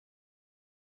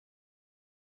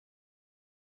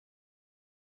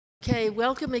Okay,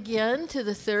 welcome again to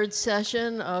the third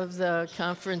session of the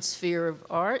Conference Sphere of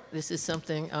Art. This is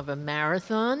something of a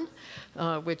marathon,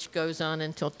 which goes on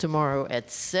until tomorrow at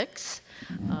 6.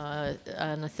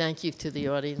 And a thank you to the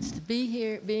audience to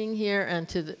being here, and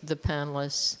to the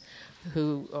panelists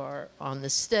who are on the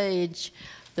stage.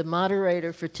 The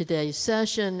moderator for today's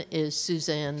session is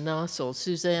Suzanne Nossel.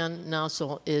 Suzanne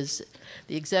Nossel is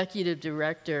the executive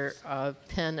director of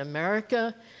PEN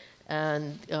America,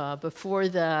 and before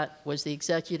that was the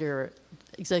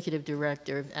executive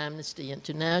director of Amnesty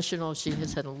International. She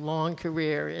has had a long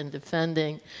career in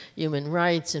defending human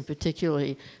rights, and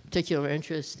particular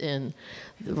interest in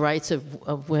the rights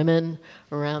of women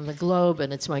around the globe.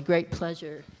 And it's my great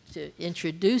pleasure to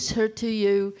introduce her to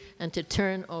you and to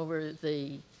turn over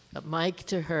the mic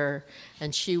to her,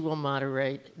 and she will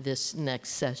moderate this next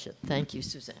session. Thank you,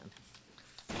 Suzanne.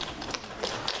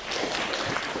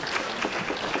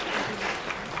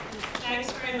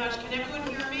 Thanks very much. Can everyone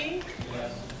hear me?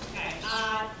 Yes. Okay.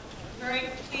 Very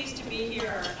pleased to be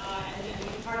here and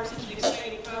be part of such an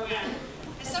exciting program.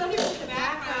 As somebody with a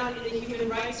background in the human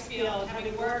rights field,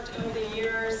 having worked over the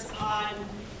years on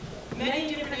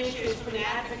many different issues from an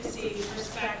advocacy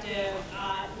perspective,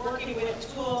 working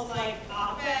with tools like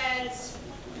op-eds,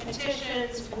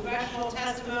 petitions, congressional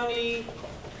testimony,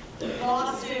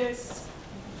 lawsuits,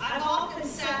 I've often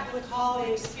sat with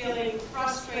colleagues feeling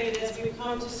frustrated as we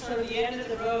come to sort of the end of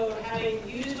the road, having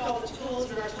used all the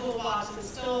tools in our toolbox and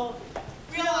still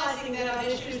realizing that on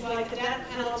issues like the death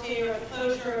penalty or the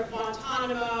closure of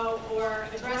Guantanamo or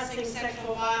addressing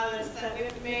sexual violence, that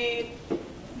we've made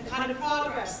the kind of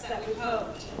progress that we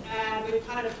hoped. And we've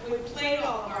played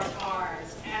all of our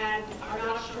cards and are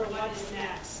not sure what is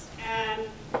next. And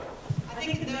I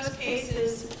think in those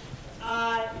cases,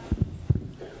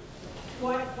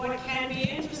 what can be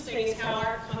interesting is how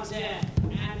art comes in,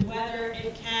 and whether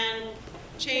it can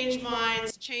change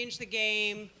minds, change the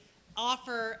game,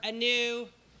 offer a new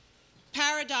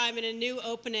paradigm and a new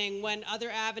opening when other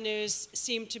avenues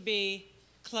seem to be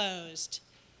closed.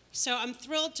 So I'm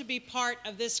thrilled to be part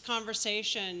of this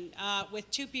conversation with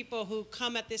two people who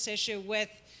come at this issue with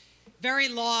very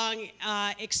long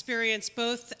experience,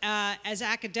 both as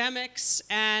academics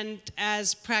and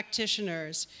as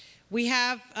practitioners. We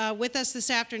have with us this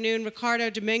afternoon Ricardo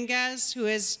Dominguez, who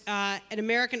is an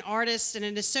American artist and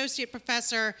an associate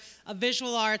professor of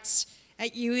visual arts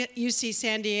at UC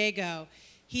San Diego.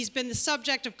 He's been the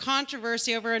subject of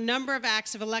controversy over a number of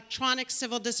acts of electronic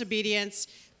civil disobedience,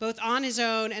 both on his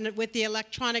own and with the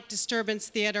Electronic Disturbance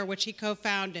Theater, which he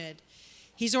co-founded.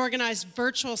 He's organized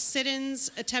virtual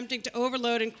sit-ins attempting to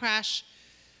overload and crash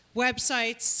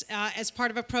websites as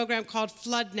part of a program called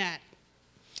FloodNet.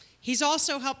 He's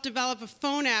also helped develop a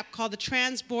phone app called the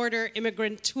Transborder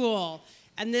Immigrant Tool.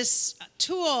 And this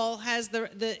tool has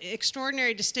the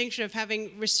extraordinary distinction of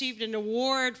having received an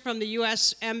award from the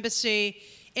US Embassy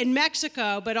in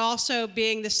Mexico, but also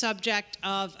being the subject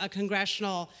of a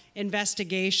congressional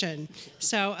investigation.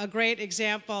 So a great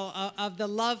example of the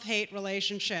love-hate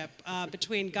relationship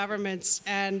between governments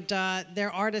and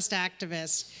their artist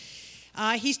activists.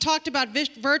 He's talked about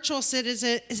virtual sit-ins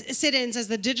as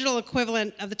the digital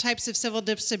equivalent of the types of civil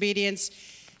disobedience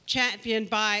championed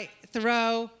by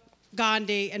Thoreau,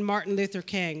 Gandhi, and Martin Luther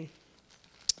King.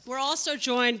 We're also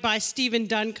joined by Stephen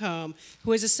Duncombe,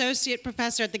 who is Associate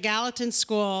Professor at the Gallatin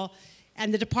School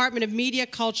and the Department of Media,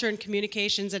 Culture, and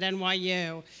Communications at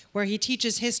NYU, where he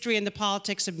teaches history and the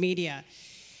politics of media.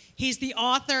 He's the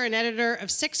author and editor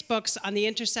of 6 books on the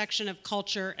intersection of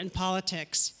culture and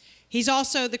politics. He's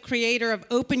also the creator of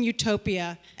Open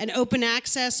Utopia, an open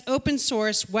access, open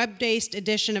source, web-based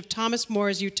edition of Thomas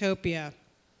More's Utopia.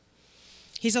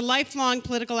 He's a lifelong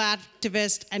political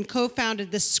activist and co-founded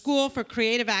the School for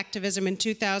Creative Activism in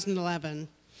 2011.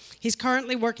 He's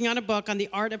currently working on a book on the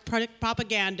art of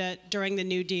propaganda during the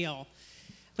New Deal.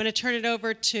 I'm going to turn it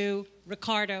over to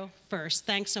Ricardo first.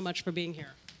 Thanks so much for being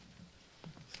here.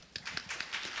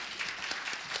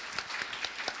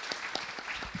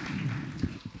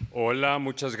 Hola,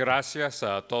 muchas gracias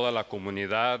a toda la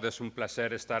comunidad. Es un placer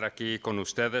estar aquí con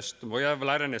ustedes. Voy a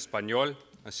hablar en español,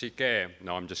 así que,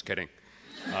 no, I'm just kidding.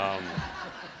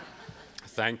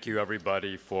 Thank you,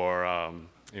 everybody, for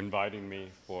inviting me,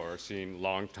 for seeing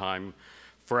longtime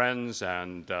friends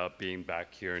and being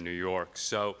back here in New York.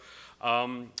 So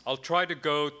I'll try to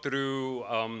go through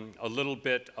a little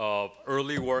bit of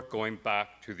early work going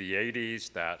back to the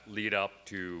 80s that lead up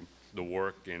to the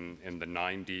work in the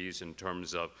 90s in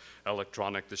terms of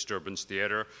electronic disturbance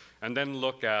theater, and then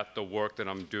look at the work that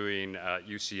I'm doing at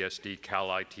UCSD Cal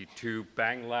IT2,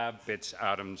 Bang Lab, Bits,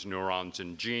 Atoms, Neurons,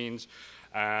 and Genes,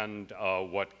 and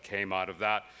what came out of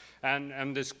that.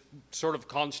 And this sort of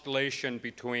constellation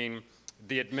between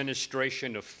the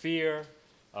administration of fear,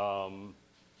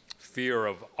 fear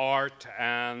of art,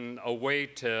 and a way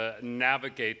to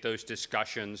navigate those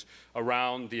discussions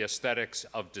around the aesthetics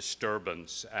of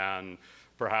disturbance, and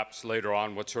perhaps later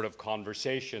on what sort of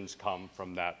conversations come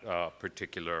from that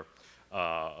particular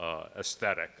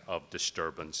aesthetic of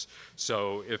disturbance.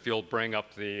 So if you'll bring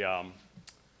up the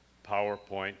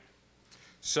PowerPoint.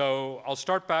 So I'll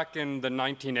start back in the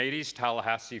 1980s,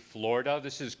 Tallahassee, Florida.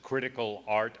 This is Critical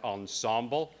Art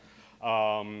Ensemble.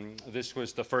 This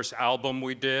was the first album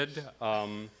we did,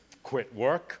 Quit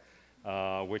Work,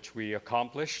 which we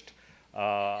accomplished.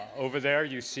 Over there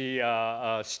you see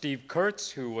Steve Kurtz,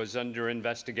 who was under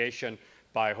investigation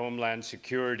by Homeland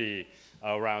Security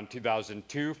around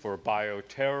 2002 for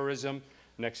bioterrorism.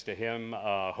 Next to him,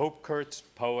 Hope Kurtz,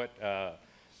 poet,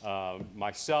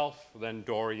 myself, then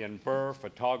Dorian Burr,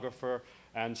 photographer,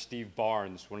 and Steve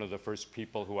Barnes, one of the first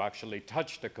people who actually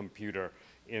touched a computer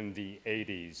in the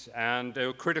 80s. And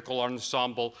the Critical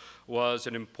Ensemble was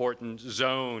an important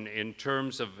zone in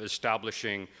terms of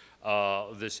establishing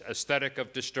this aesthetic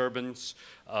of disturbance,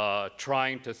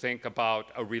 trying to think about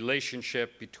a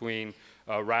relationship between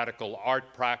radical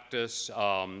art practice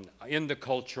in the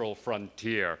cultural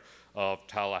frontier of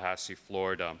Tallahassee,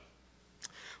 Florida.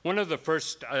 One of the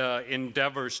first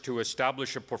endeavors to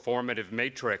establish a performative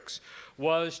matrix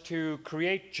was to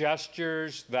create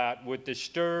gestures that would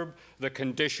disturb the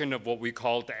condition of what we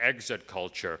called exit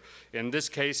culture. In this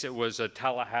case, it was a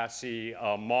Tallahassee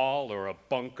mall or a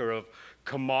bunker of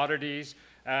commodities.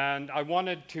 And I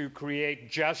wanted to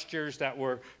create gestures that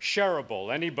were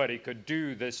shareable. Anybody could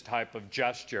do this type of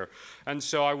gesture. And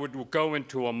so I would go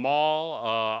into a mall,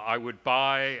 I would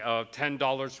buy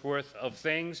 $10 worth of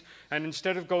things, and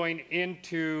instead of going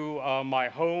into my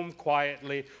home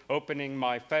quietly, opening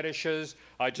my fetishes,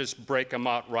 I just break them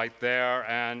out right there,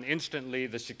 and instantly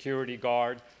the security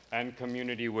guard and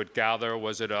community would gather.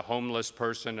 Was it a homeless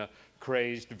person, a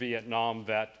crazed Vietnam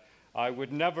vet? I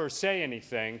would never say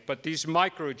anything, but these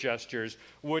micro gestures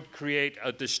would create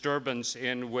a disturbance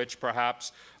in which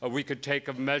perhaps we could take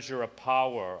a measure of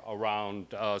power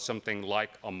around something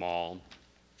like a mall.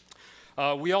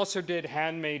 We also did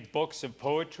handmade books of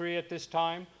poetry at this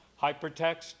time,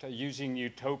 hypertext, using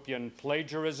utopian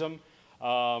plagiarism.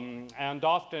 And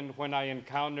often when I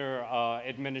encounter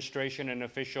administration and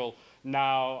officials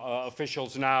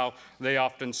now, they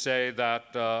often say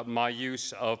that my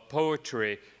use of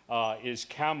poetry is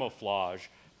camouflage,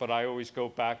 but I always go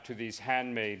back to these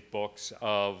handmade books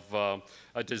of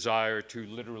a desire to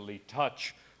literally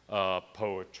touch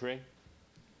poetry.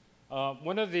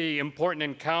 One of the important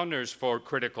encounters for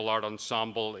Critical Art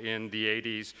Ensemble in the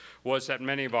 80s was that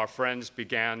many of our friends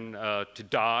began to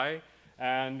die,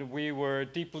 and we were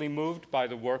deeply moved by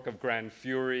the work of Grand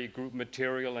Fury, Group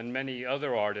Material, and many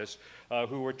other artists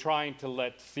who were trying to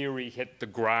let theory hit the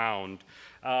ground.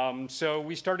 So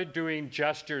we started doing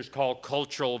gestures called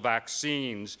cultural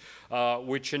vaccines,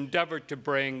 which endeavored to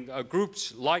bring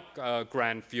groups like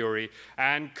Grand Fury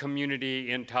and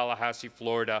community in Tallahassee,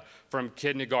 Florida, from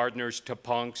kindergartners to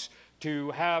punks,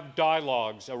 to have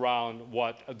dialogues around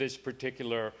what this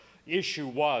particular issue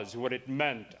was, what it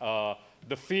meant,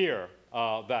 the fear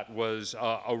that was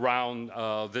around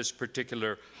this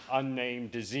particular unnamed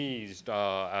disease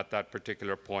at that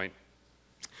particular point.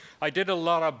 I did a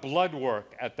lot of blood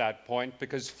work at that point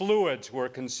because fluids were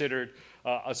considered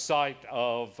a site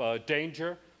of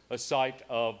danger, a site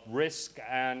of risk,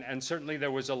 and certainly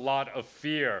there was a lot of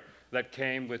fear that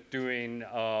came with doing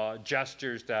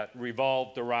gestures that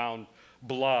revolved around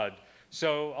blood.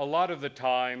 So a lot of the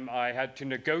time I had to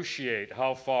negotiate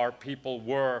how far people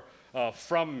were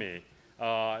from me.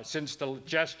 Since the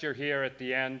gesture here at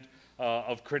the end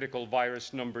of critical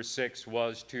virus number 6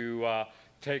 was to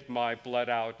take my blood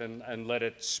out and let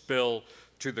it spill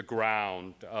to the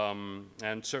ground.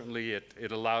 And certainly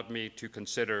it allowed me to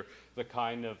consider the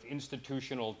kind of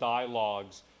institutional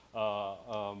dialogues,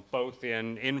 both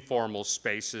in informal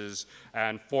spaces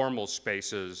and formal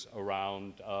spaces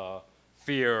around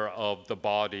fear of the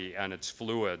body and its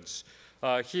fluids.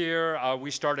 Here we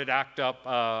started ACT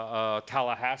UP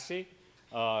Tallahassee.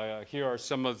 Here are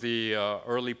some of the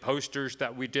early posters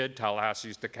that we did.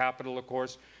 Tallahassee's the capital, of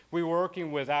course. We were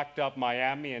working with ACT UP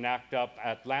Miami and ACT UP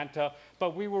Atlanta,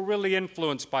 but we were really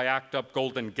influenced by ACT UP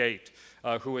Golden Gate,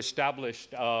 who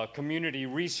established community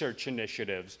research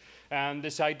initiatives. And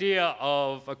this idea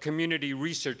of community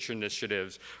research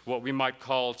initiatives, what we might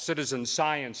call citizen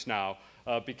science now,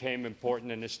 became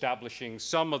important in establishing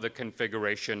some of the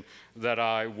configuration that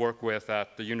I work with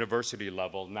at the university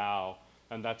level now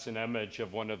and that's an image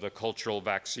of one of the cultural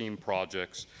vaccine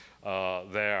projects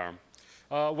there.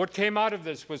 What came out of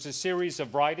this was a series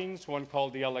of writings, one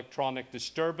called The Electronic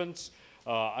Disturbance,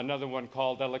 another one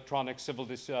called Electronic Civil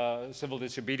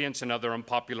Disobedience and Other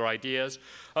Unpopular Ideas.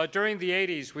 During the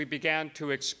 80s, we began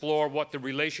to explore what the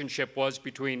relationship was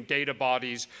between data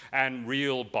bodies and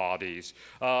real bodies.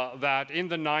 That in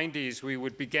the 90s, we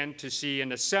would begin to see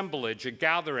an assemblage, a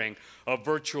gathering of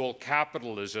virtual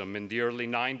capitalism in the early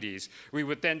 90s. We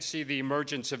would then see the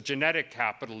emergence of genetic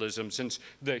capitalism, since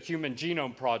the Human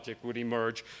Genome Project would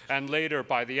emerge, and later,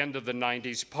 by the end of the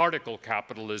 90s, particle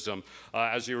capitalism.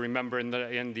 As you remember, in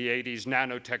the 80s,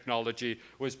 nanotechnology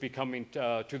was becoming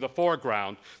to the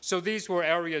foreground. So these were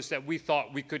areas that we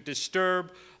thought we could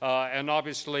disturb, and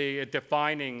obviously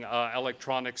defining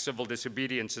electronic civil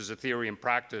disobedience as a theory and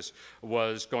practice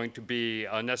was going to be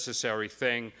a necessary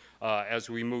thing as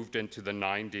we moved into the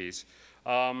 90s.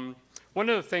 One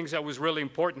of the things that was really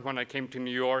important when I came to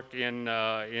New York in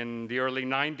the early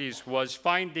 90s was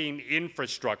finding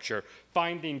infrastructure,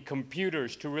 finding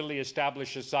computers to really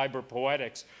establish a cyber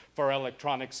poetics for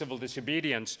electronic civil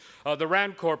disobedience. The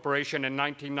RAND Corporation in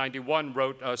 1991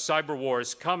 wrote, "Cyber War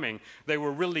is Coming." They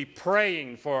were really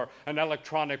praying for an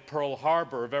electronic Pearl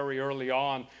Harbor very early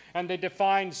on, and they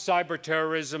defined cyber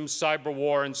terrorism, cyber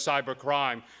war, and cyber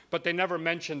crime, but they never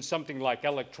mentioned something like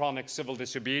electronic civil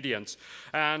disobedience.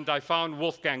 And I found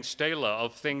Wolfgang Stahler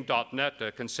of Thing.net,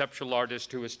 a conceptual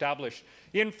artist who established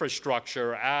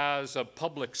infrastructure as a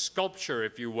public sculpture,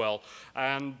 if you will.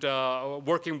 And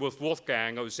working with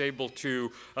Wolfgang, I was able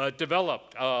to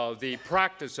develop the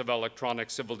practice of electronic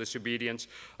civil disobedience.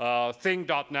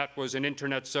 Thing.net was an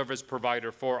internet service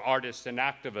provider for artists and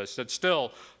activists that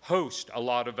still host a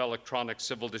lot of electronic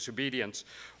civil disobedience.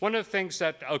 One of the things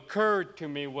that occurred to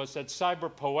me was that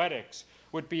cyber poetics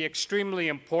would be extremely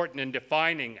important in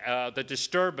defining the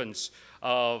disturbance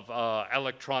of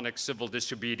electronic civil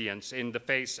disobedience in the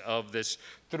face of this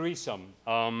threesome.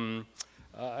 One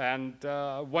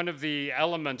of the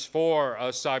elements for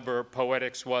cyber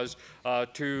poetics was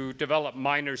to develop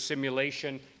minor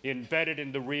simulation embedded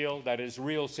in the real, that is,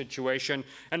 real situation,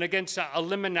 and against a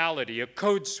liminality, a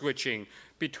code switching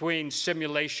between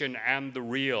simulation and the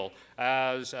real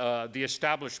as the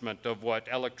establishment of what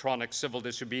electronic civil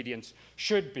disobedience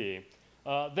should be.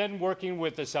 Then working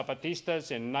with the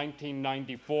Zapatistas in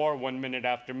 1994, 1 minute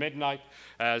after midnight,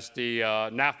 as the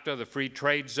NAFTA, the free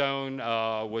trade zone,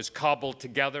 was cobbled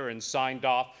together and signed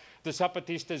off. The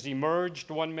Zapatistas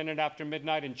emerged 1 minute after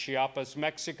midnight in Chiapas,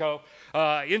 Mexico.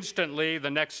 Instantly,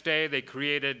 the next day, they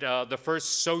created the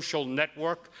first social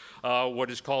network, what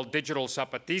is called Digital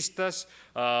Zapatistas.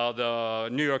 The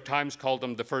New York Times called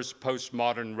them the first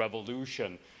postmodern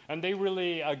revolution. And they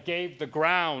really gave the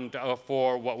ground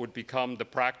for what would become the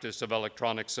practice of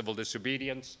electronic civil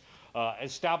disobedience,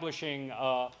 establishing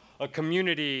a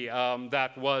community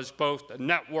that was both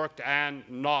networked and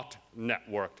not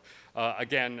networked.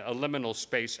 Again, a liminal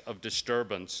space of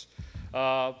disturbance.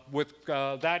 With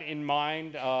that in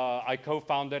mind, I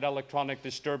co-founded Electronic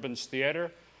Disturbance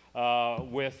Theater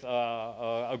with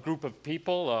a group of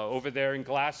people. Over there in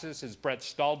glasses is Brett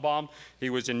Stahlbaum. He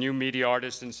was a new media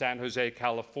artist in San Jose,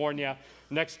 California.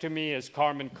 Next to me is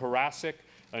Carmen Karasik,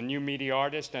 a new media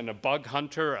artist and a bug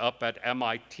hunter up at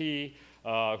MIT,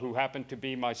 who happened to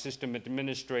be my system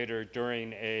administrator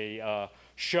during a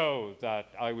show that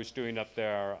I was doing up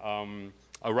there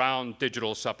around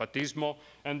digital zapatismo.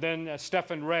 And then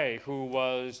Stephen Ray, who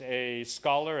was a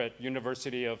scholar at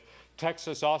University of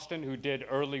Texas, Austin, who did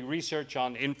early research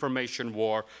on information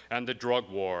war and the drug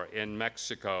war in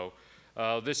Mexico.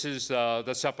 This is the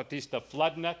Zapatista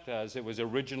floodnet as it was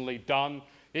originally done.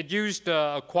 It used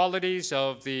qualities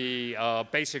of the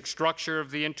basic structure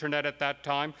of the internet at that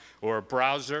time, or a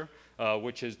browser,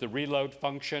 which is the reload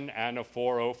function, and a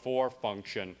 404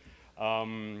 function,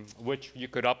 which you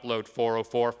could upload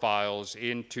 404 files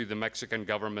into the Mexican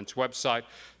government's website.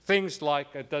 Things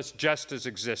like, does justice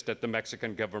exist at the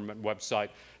Mexican government website?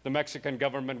 The Mexican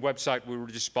government website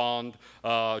would respond,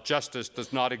 justice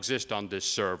does not exist on this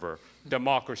server.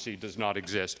 Democracy does not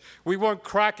exist. We weren't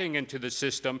cracking into the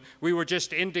system. We were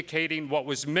just indicating what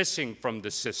was missing from the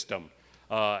system.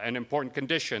 An important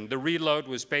condition. The reload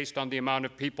was based on the amount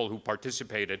of people who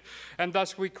participated. And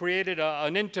thus we created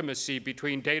an intimacy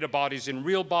between data bodies and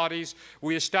real bodies.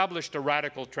 We established a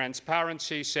radical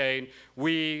transparency saying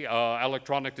we,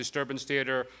 Electronic Disturbance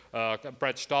Theater,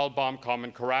 Brett Stahlbaum,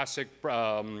 Carmen Karasik,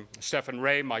 Stephen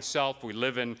Ray, myself, we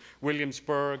live in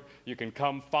Williamsburg. You can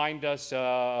come find us,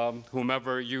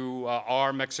 whomever you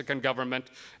are, Mexican government,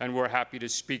 and we're happy to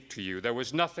speak to you. There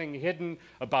was nothing hidden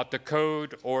about the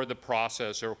code or the process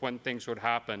or when things would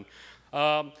happen.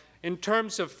 In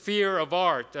terms of fear of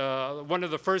art, one of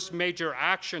the first major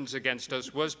actions against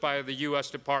us was by the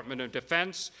US Department of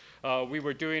Defense. We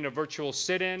were doing a virtual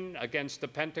sit-in against the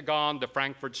Pentagon, the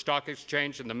Frankfurt Stock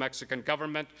Exchange, and the Mexican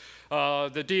government.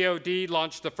 The DoD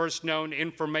launched the first known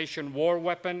information war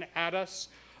weapon at us.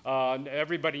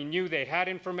 Everybody knew they had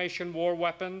information war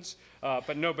weapons,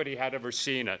 but nobody had ever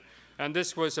seen it. And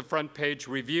this was a front-page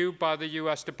review by the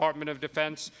US Department of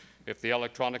Defense. If the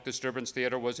electronic disturbance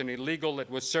theater wasn't illegal, it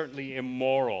was certainly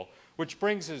immoral, which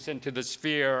brings us into the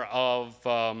sphere of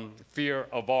fear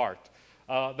of art.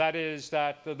 That is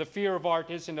that the fear of art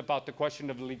isn't about the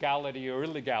question of legality or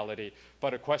illegality,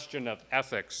 but a question of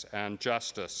ethics and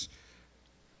justice.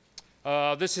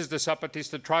 This is the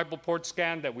Zapatista tribal port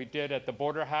scan that we did at the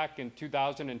border hack in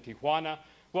 2000 in Tijuana.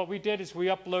 What we did is we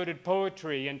uploaded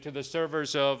poetry into the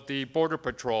servers of the Border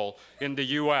Patrol in the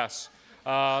US.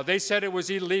 They said it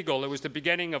was illegal. It was the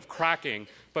beginning of cracking,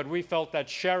 but we felt that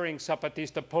sharing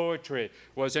Zapatista poetry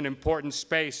was an important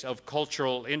space of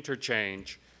cultural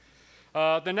interchange.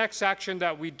 The next action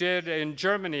that we did in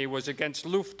Germany was against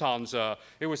Lufthansa.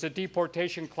 It was a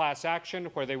deportation class action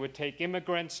where they would take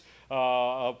immigrants,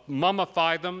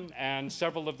 mummify them, and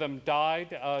several of them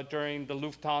died during the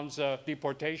Lufthansa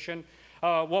deportation.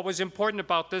 What was important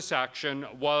about this action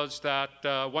was that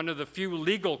one of the few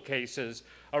legal cases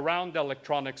around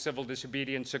electronic civil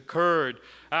disobedience occurred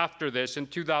after this. In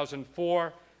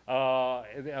 2004,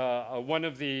 one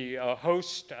of the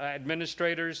host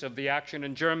administrators of the action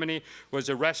in Germany was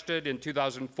arrested in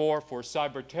 2004 for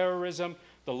cyber terrorism.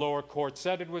 The lower court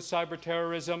said it was cyber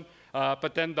terrorism,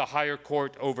 but then the higher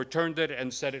court overturned it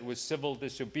and said it was civil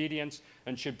disobedience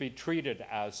and should be treated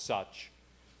as such.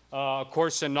 Of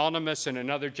course, Anonymous and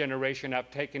Another Generation have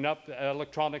taken up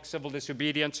electronic civil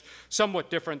disobedience, somewhat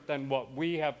different than what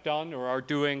we have done or are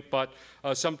doing, but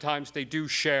sometimes they do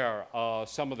share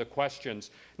some of the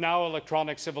questions. Now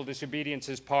electronic civil disobedience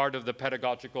is part of the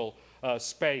pedagogical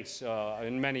space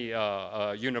in many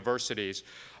universities.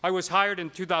 I was hired in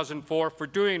 2004 for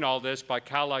doing all this by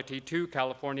Cal IT2,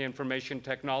 California Information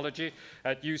Technology,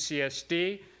 at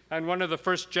UCSD. And one of the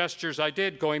first gestures I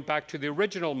did, going back to the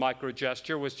original micro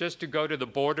gesture, was just to go to the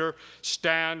border,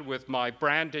 stand with my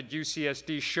branded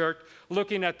UCSD shirt,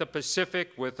 looking at the Pacific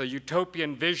with a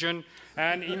utopian vision,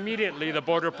 and immediately the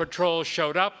Border Patrol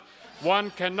showed up.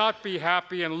 One cannot be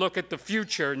happy and look at the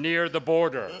future near the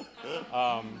border.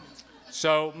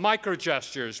 So micro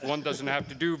gestures, one doesn't have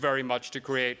to do very much to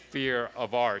create fear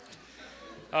of art.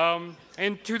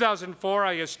 In 2004,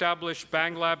 I established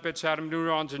Bang Lab, Bits, Atom,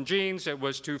 Neurons, and Genes. It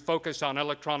was to focus on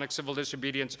electronic civil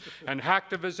disobedience and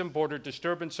hacktivism, border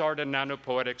disturbance art, and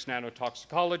nanopoetics,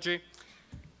 nanotoxicology.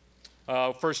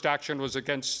 First action was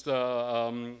against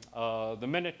the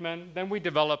Minutemen. Then we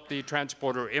developed the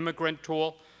Transporter Immigrant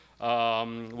Tool,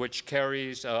 which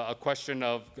carries a question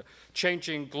of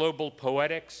changing global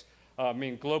poetics.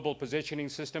 Global positioning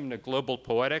system to global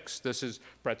poetics. This is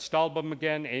Brett Stahlbaum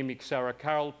again, Amy Sarah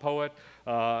Carroll, poet,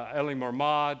 Elie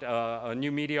Mormad, a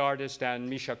new media artist, and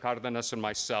Misha Cardenas and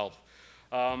myself.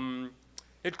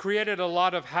 It created a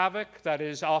lot of havoc, that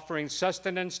is offering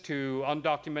sustenance to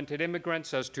undocumented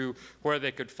immigrants as to where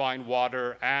they could find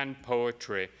water and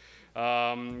poetry.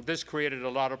 This created a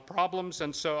lot of problems,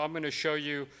 and so I'm going to show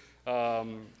you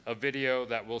a video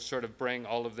that will sort of bring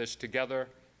all of this together.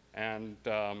 And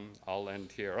I'll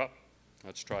end here. Oh,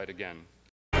 let's try it again.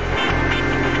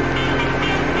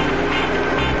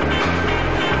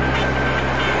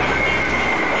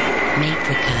 Meet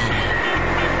Ricardo,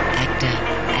 actor,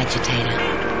 agitator,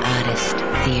 artist,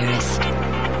 theorist,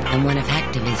 and one of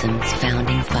hacktivism's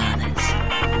founding fathers.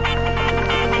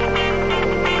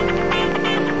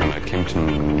 When I came to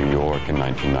New York in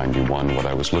 1991, what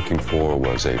I was looking for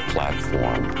was a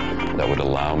platform that would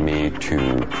allow me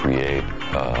to create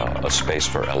a space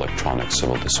for electronic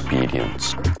civil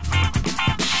disobedience.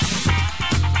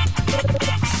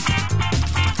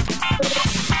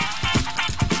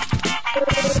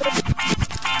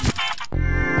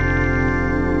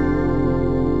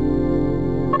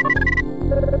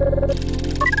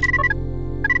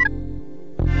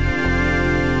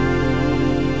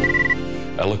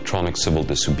 Electronic civil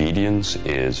disobedience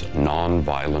is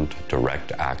non-violent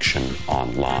direct action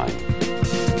online.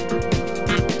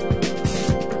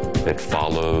 It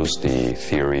follows the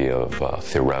theory of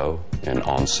Thoreau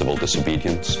on civil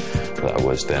disobedience that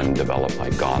was then developed by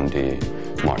Gandhi,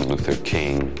 Martin Luther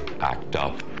King, ACT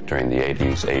UP during the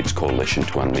 80s, AIDS Coalition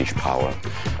to Unleash Power.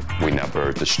 We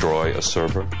never destroy a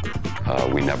server.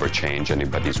 We never change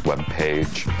anybody's web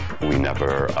page. We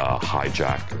never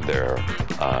hijack their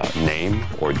name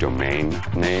or domain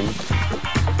name.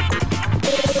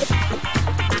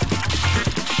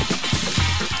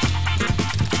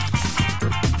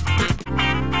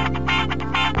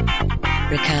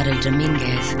 Ricardo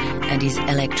Dominguez and his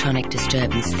electronic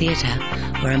disturbance theatre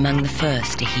were among the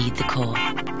first to heed the call.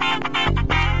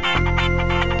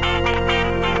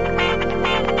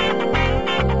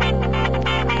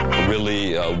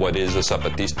 Really, what is a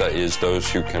Zapatista is those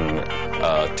who can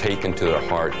take into their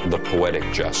heart the poetic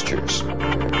gestures.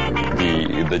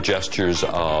 The gestures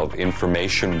of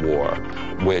information war,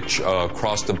 which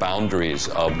cross the boundaries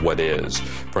of what is.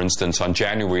 For instance, on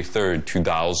January 3rd,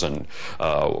 2000,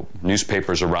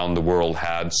 newspapers around the world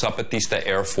had Zapatista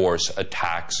Air Force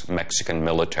attacks Mexican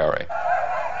military.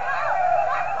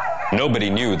 Nobody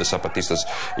knew the Zapatistas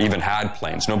even had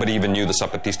planes. Nobody even knew the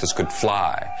Zapatistas could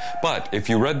fly. But if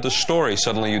you read the story,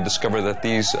 suddenly you discover that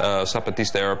these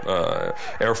Zapatista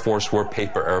Air Force were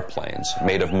paper airplanes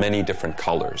made of many different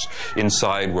colors.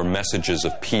 Inside were messages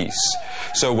of peace.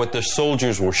 So what the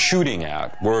soldiers were shooting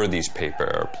at were these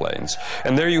paper airplanes.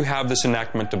 And there you have this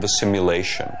enactment of a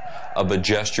simulation, of a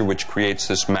gesture which creates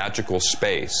this magical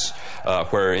space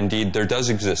where indeed there does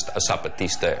exist a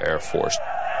Zapatista Air Force.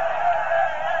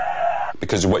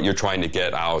 Because what you're trying to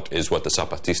get out is what the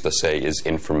Zapatistas say is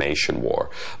information war.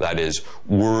 That is,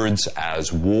 words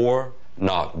as war,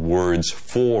 not words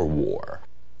for war.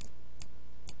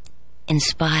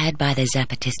 Inspired by the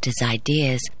Zapatistas'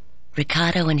 ideas,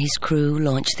 Ricardo and his crew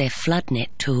launched their FloodNet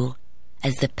tool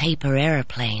as the paper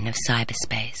aeroplane of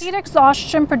cyberspace. Heat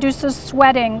exhaustion produces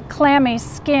sweating, clammy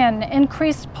skin,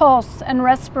 increased pulse and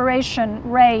respiration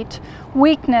rate,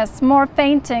 weakness, more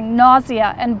fainting,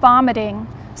 nausea, and vomiting.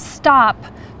 Stop.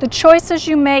 The choices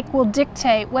you make will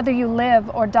dictate whether you live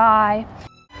or die.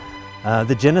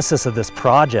 The genesis of this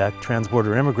project,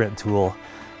 Transborder Immigrant Tool,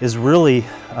 is really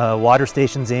Water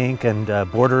Stations Inc. and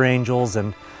Border Angels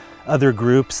and other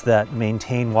groups that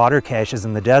maintain water caches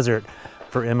in the desert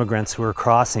for immigrants who are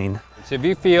crossing. So if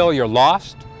you feel you're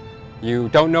lost, you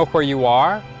don't know where you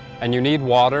are, and you need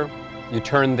water, you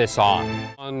turn this on.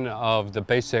 One of the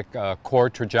basic core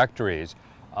trajectories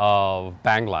of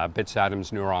BangLab, bits,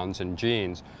 atoms, neurons, and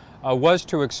genes, was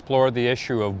to explore the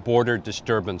issue of border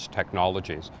disturbance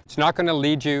technologies. It's not going to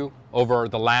lead you over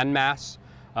the landmass.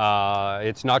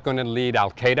 It's not going to lead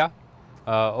Al-Qaeda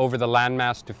over the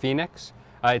landmass to Phoenix.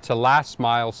 It's a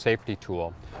last-mile safety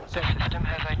tool. The system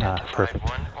has identified perfect.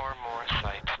 one or more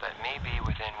sites that may be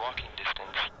within walking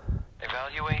distance.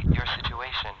 Evaluate your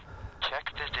situation.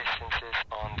 Check the distances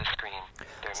on the screen.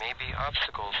 There may be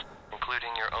obstacles, including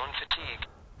your own fatigue,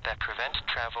 that prevent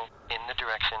travel in the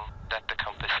direction that the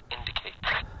compass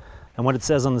indicates. And what it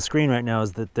says on the screen right now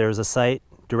is that there's a site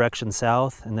direction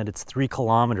south and that it's 3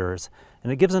 kilometers.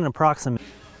 And it gives an approximate.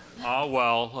 Ah,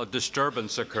 well, a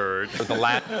disturbance occurred. The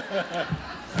land.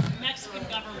 Mexican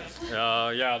government.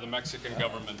 Yeah, the Mexican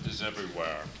government is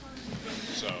everywhere.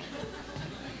 So,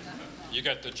 you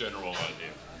get the general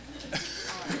idea.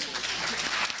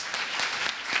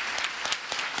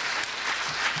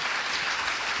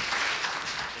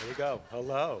 There we go.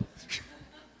 Hello.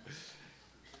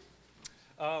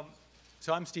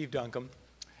 So I'm Steve Duncombe,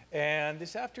 and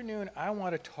this afternoon I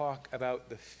want to talk about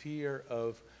the fear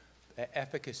of the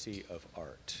efficacy of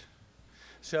art.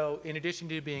 So in addition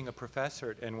to being a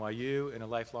professor at NYU and a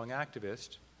lifelong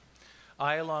activist,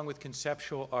 I, along with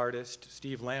conceptual artist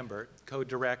Steve Lambert,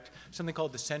 co-direct something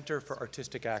called the Center for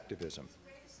Artistic Activism.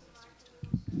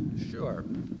 Sure.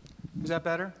 Is that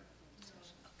better?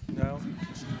 No?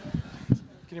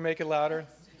 Can you make it louder?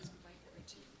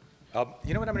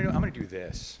 You know what I'm going to do? I'm going to do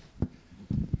this.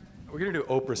 We're going to do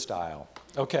Oprah style.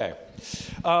 Okay.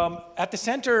 At the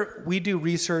center, we do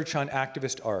research on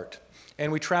activist art.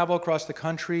 And we travel across the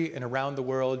country and around the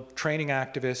world training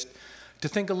activists to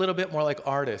think a little bit more like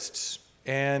artists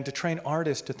and to train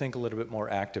artists to think a little bit more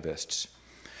activists.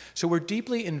 So we're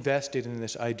deeply invested in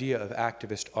this idea of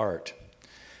activist art.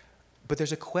 But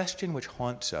there's a question which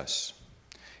haunts us,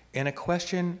 and a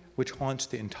question which haunts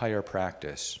the entire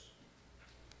practice,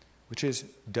 which is,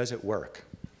 does it work?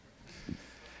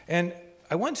 And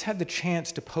I once had the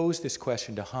chance to pose this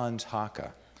question to Hans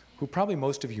Haacke, who probably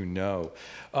most of you know,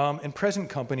 and present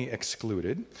company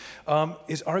excluded,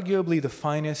 is arguably the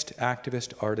finest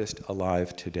activist artist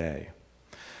alive today.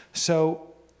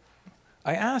 So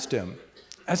I asked him,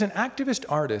 as an activist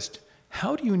artist,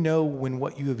 how do you know when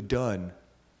what you have done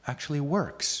actually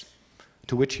works?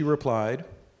 To which he replied,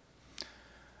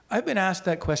 I've been asked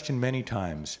that question many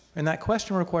times, and that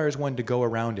question requires one to go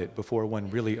around it before one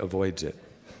really avoids it.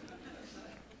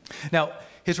 Now,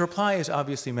 his reply is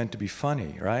obviously meant to be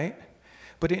funny, right?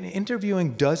 But in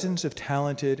interviewing dozens of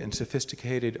talented and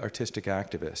sophisticated artistic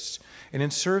activists, and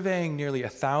in surveying nearly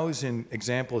 1,000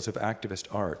 examples of activist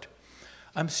art,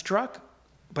 I'm struck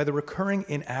by the recurring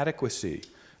inadequacy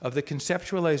of the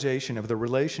conceptualization of the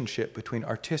relationship between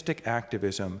artistic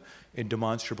activism and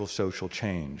demonstrable social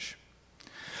change.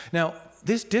 Now,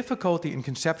 this difficulty in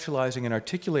conceptualizing and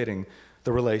articulating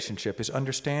the relationship is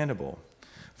understandable,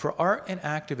 for art and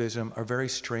activism are very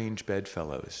strange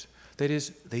bedfellows. That is,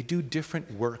 they do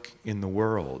different work in the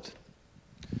world.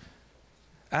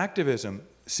 Activism,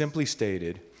 simply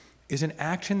stated, is an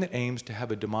action that aims to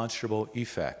have a demonstrable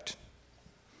effect.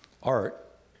 Art,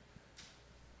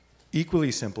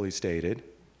 equally simply stated,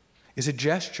 is a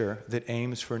gesture that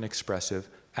aims for an expressive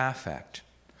affect.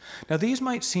 Now, these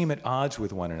might seem at odds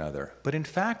with one another, but in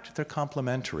fact, they're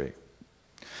complementary.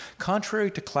 Contrary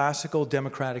to classical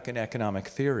democratic and economic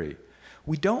theory,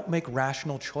 we don't make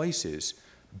rational choices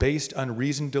based on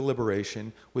reasoned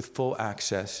deliberation with full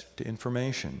access to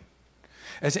information.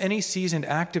 As any seasoned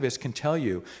activist can tell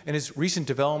you, and as recent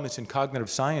developments in cognitive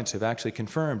science have actually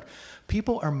confirmed,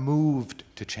 people are moved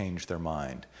to change their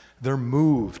mind. They're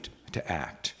moved to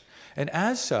act. And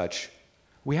as such,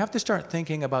 we have to start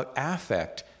thinking about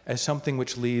affect as something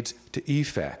which leads to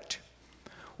effect.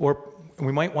 Or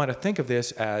we might want to think of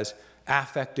this as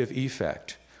affective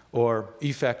effect or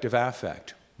effective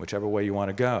affect, whichever way you want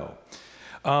to go.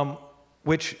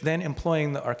 Which then,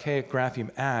 employing the archaic graphem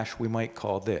ash, we might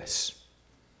call this.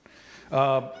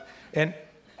 And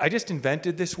I just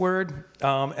invented this word,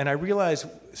 and I realize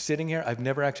sitting here, I've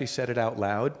never actually said it out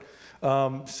loud.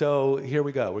 So here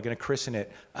we go. We're going to christen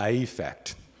it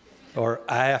I-effect or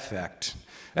I-affect.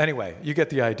 Anyway, you get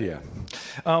the idea.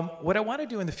 What I want to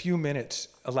do in the few minutes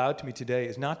allowed to me today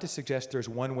is not to suggest there's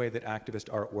one way that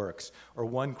activist art works or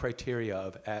one criteria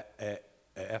of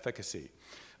efficacy.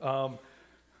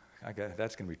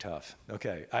 That's going to be tough.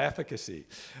 Okay, efficacy.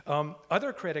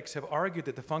 Other critics have argued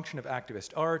that the function of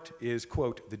activist art is,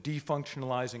 quote, the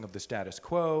defunctionalizing of the status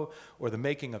quo, or the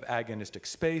making of agonistic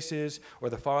spaces, or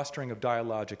the fostering of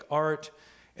dialogic art.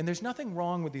 And there's nothing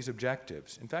wrong with these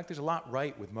objectives. In fact, there's a lot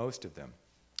right with most of them.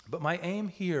 But my aim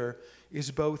here is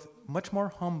both much more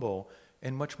humble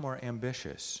and much more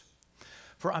ambitious.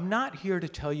 For I'm not here to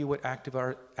tell you what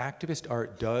activist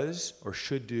art does, or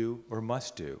should do, or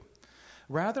must do.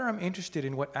 Rather, I'm interested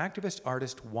in what activist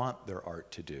artists want their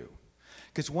art to do.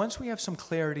 Because once we have some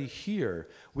clarity here,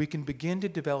 we can begin to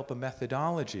develop a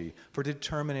methodology for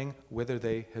determining whether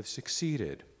they have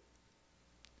succeeded.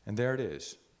 And there it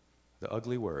is, the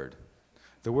ugly word,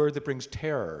 the word that brings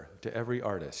terror to every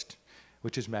artist,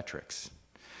 which is metrics.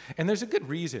 And there's a good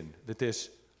reason that this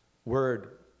word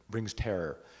brings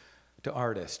terror to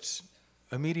artists.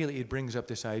 Immediately it brings up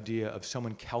this idea of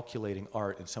someone calculating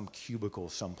art in some cubicle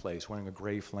someplace wearing a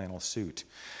gray flannel suit.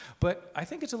 But I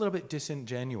think it's a little bit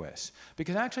disingenuous,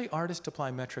 because actually artists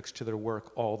apply metrics to their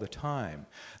work all the time.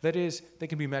 That is, they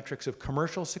can be metrics of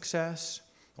commercial success,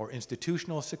 or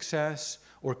institutional success,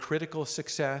 or critical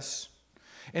success.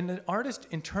 And the artists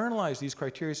internalize these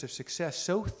criteria of success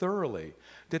so thoroughly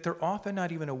that they're often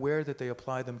not even aware that they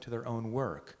apply them to their own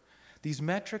work. These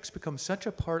metrics become such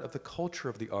a part of the culture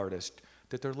of the artist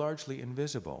that they're largely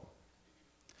invisible.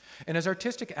 And as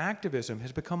artistic activism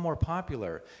has become more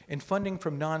popular and funding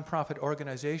from nonprofit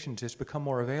organizations has become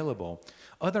more available,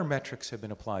 other metrics have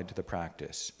been applied to the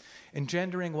practice,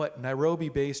 engendering what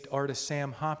Nairobi-based artist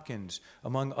Sam Hopkins,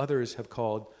 among others, have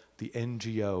called the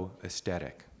NGO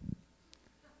aesthetic.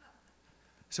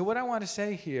 So what I want to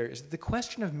say here is that the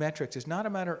question of metrics is not a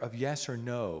matter of yes or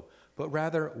no, but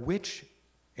rather which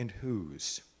and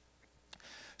whose.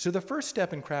 So the first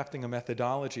step in crafting a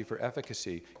methodology for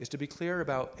efficacy is to be clear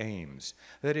about aims.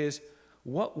 That is,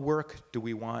 what work do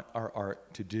we want our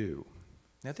art to do?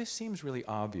 Now this seems really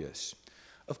obvious.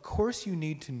 Of course you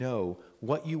need to know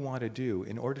what you want to do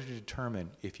in order to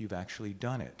determine if you've actually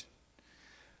done it.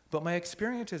 But my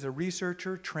experience as a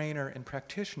researcher, trainer, and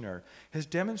practitioner has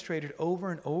demonstrated over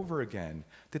and over again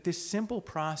that this simple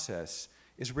process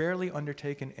is rarely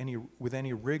undertaken with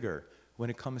any rigor when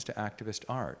it comes to activist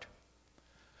art.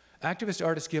 Activist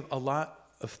artists give a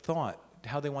lot of thought to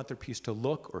how they want their piece to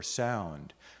look or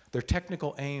sound, their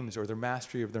technical aims or their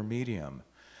mastery of their medium,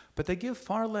 but they give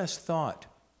far less thought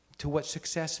to what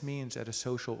success means at a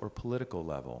social or political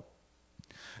level.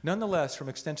 Nonetheless, from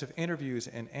extensive interviews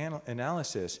and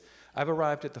analysis, I've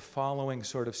arrived at the following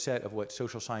sort of set of what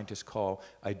social scientists call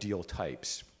ideal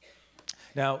types.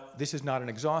 Now, this is not an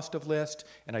exhaustive list,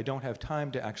 and I don't have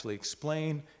time to actually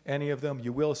explain any of them.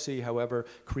 You will see, however,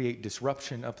 create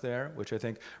disruption up there, which I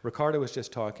think Ricardo was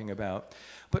just talking about.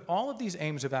 But all of these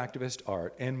aims of activist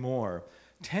art and more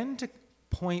tend to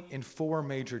point in four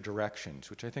major directions,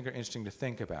 which I think are interesting to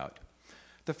think about.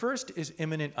 The first is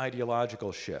imminent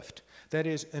ideological shift. That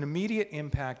is, an immediate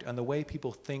impact on the way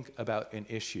people think about an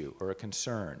issue or a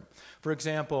concern. For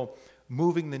example,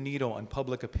 moving the needle on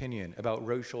public opinion about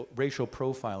racial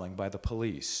profiling by the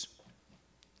police.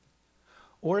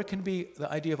 Or it can be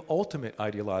the idea of ultimate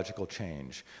ideological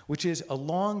change, which is a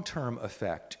long-term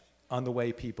effect on the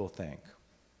way people think.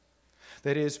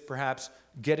 That is, perhaps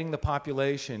getting the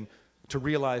population to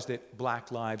realize that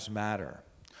Black lives matter.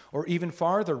 Or even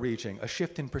farther reaching, a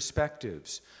shift in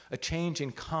perspectives, a change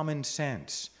in common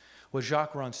sense, what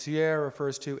Jacques Rancière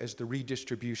refers to as the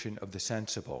redistribution of the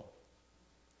sensible.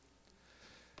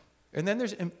 And then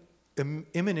there's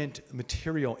imminent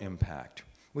material impact,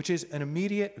 which is an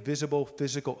immediate, visible,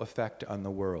 physical effect on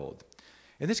the world.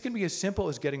 And this can be as simple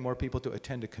as getting more people to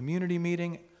attend a community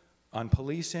meeting on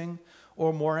policing,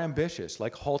 or more ambitious,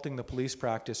 like halting the police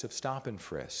practice of stop and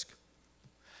frisk.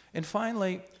 And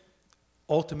finally,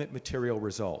 ultimate material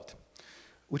result,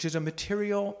 which is a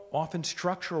material, often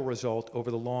structural result over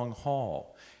the long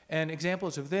haul. And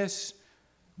examples of this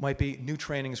might be new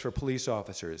trainings for police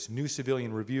officers, new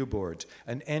civilian review boards,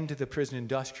 an end to the prison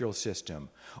industrial system,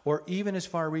 or even as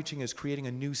far-reaching as creating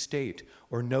a new state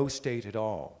or no state at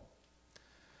all.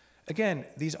 Again,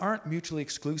 these aren't mutually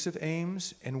exclusive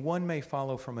aims, and one may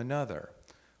follow from another.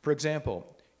 For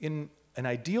example, in an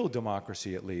ideal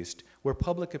democracy, at least, where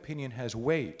public opinion has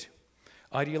weight,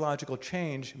 ideological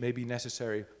change may be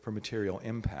necessary for material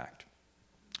impact.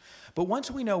 But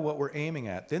once we know what we're aiming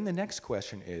at, then the next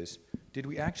question is, did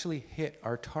we actually hit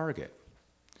our target?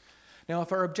 Now,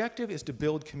 if our objective is to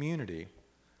build community,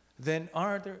 then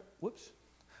are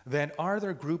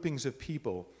there groupings of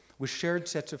people with shared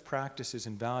sets of practices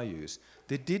and values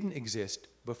that didn't exist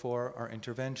before our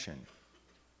intervention?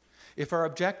 If our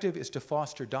objective is to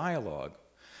foster dialogue,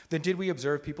 then did we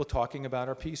observe people talking about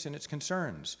our piece and its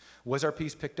concerns? Was our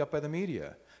piece picked up by the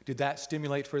media? Did that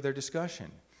stimulate further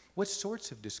discussion? What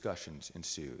sorts of discussions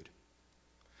ensued?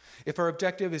 If our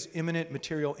objective is imminent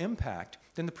material impact,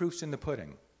 then the proof's in the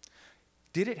pudding.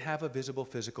 Did it have a visible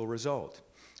physical result?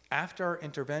 After our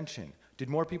intervention, did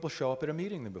more people show up at a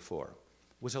meeting than before?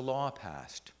 Was a law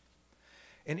passed?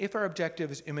 And if our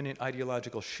objective is imminent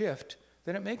ideological shift,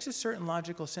 then it makes a certain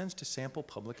logical sense to sample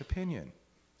public opinion.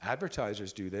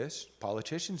 Advertisers do this,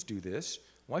 politicians do this,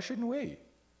 why shouldn't we?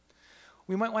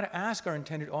 We might want to ask our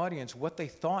intended audience what they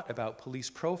thought about police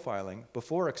profiling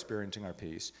before experiencing our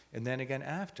piece, and then again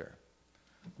after.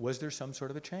 Was there some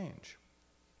sort of a change?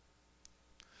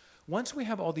 Once we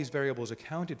have all these variables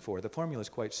accounted for, the formula is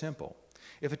quite simple.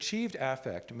 If achieved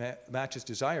affect matches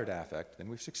desired affect, then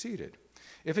we've succeeded.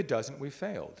 If it doesn't, we've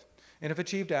failed. And if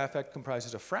achieved affect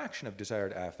comprises a fraction of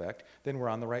desired affect, then we're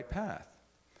on the right path.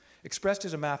 Expressed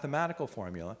as a mathematical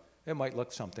formula, it might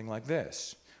look something like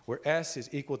this, where S is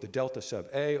equal to delta sub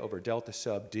A over delta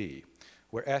sub D,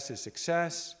 where S is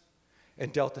success,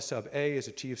 and delta sub A is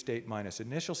achieved state minus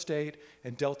initial state,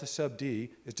 and delta sub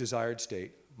D is desired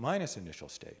state minus initial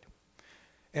state.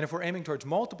 And if we're aiming towards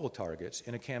multiple targets,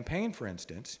 in a campaign, for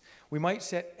instance, we might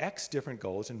set X different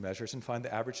goals and measures and find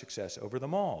the average success over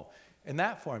them all. And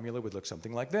that formula would look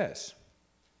something like this.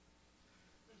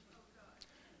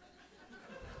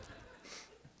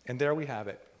 And there we have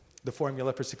it, the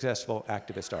formula for successful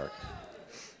activist art.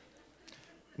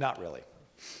 Not really.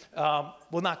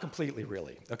 Well, not completely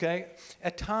really, okay?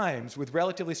 At times, with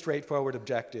relatively straightforward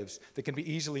objectives that can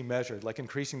be easily measured, like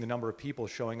increasing the number of people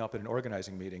showing up at an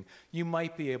organizing meeting, you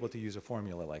might be able to use a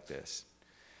formula like this.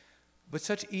 But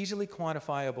such easily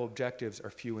quantifiable objectives are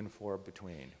few and far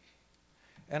between.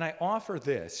 And I offer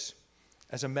this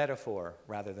as a metaphor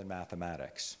rather than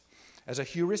mathematics, as a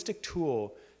heuristic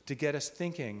tool to get us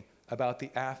thinking about the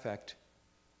affect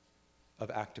of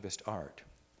activist art.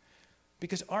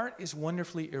 Because art is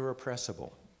wonderfully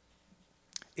irrepressible.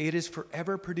 It is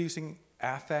forever producing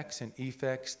affects and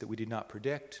effects that we did not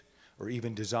predict or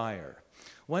even desire.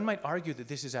 One might argue that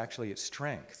this is actually its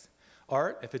strength.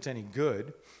 Art, if it's any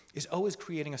good, is always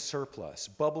creating a surplus,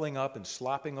 bubbling up and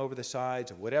slopping over the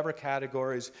sides of whatever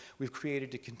categories we've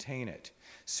created to contain it,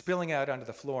 spilling out onto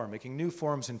the floor, making new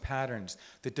forms and patterns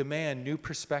that demand new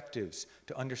perspectives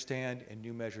to understand and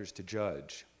new measures to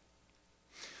judge.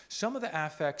 Some of the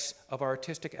affects of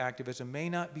artistic activism may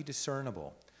not be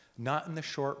discernible, not in the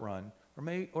short run,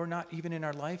 or not even in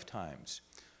our lifetimes.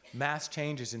 Mass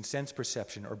changes in sense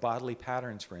perception or bodily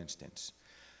patterns, for instance.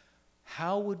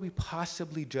 How would we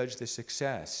possibly judge the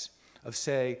success of,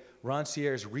 say,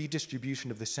 Rancière's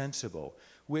redistribution of the sensible,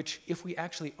 which, if we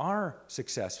actually are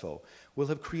successful, will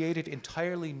have created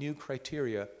entirely new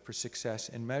criteria for success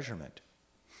and measurement?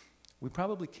 We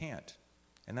probably can't,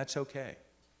 and that's okay.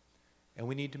 And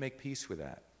we need to make peace with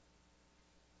that.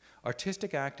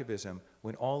 Artistic activism,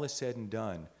 when all is said and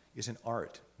done, is an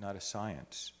art, not a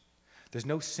science. There's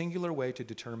no singular way to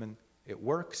determine it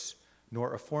works,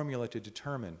 nor a formula to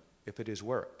determine if it has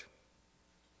worked.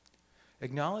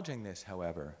 Acknowledging this,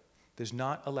 however, does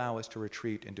not allow us to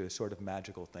retreat into a sort of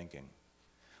magical thinking,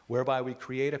 whereby we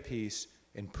create a piece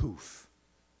and poof,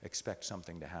 expect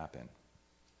something to happen.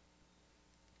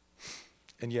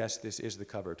 And yes, this is the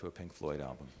cover to a Pink Floyd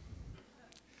album.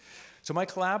 So my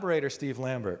collaborator, Steve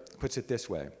Lambert, puts it this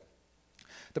way.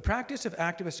 The practice of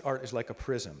activist art is like a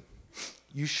prism.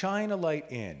 You shine a light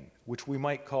in, which we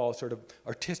might call sort of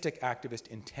artistic activist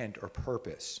intent or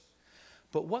purpose.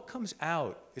 But what comes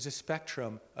out is a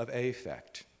spectrum of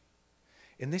affect.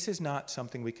 And this is not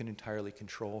something we can entirely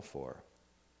control for.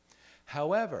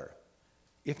 However,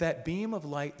 if that beam of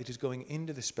light that is going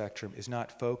into the spectrum is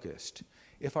not focused,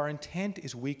 if our intent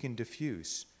is weak and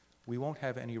diffuse, we won't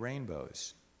have any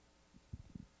rainbows.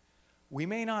 We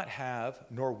may not have,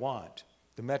 nor want,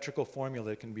 the metrical formula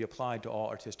that can be applied to all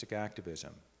artistic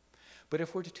activism. But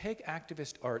if we're to take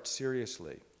activist art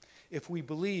seriously, if we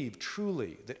believe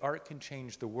truly that art can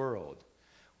change the world,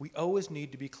 we always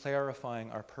need to be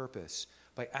clarifying our purpose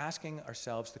by asking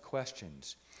ourselves the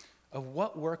questions of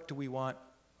what work do we want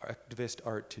activist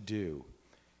art to do,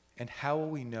 and how will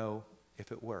we know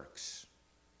if it works?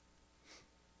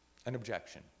 An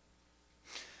objection.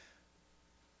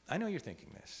 I know you're thinking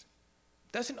this.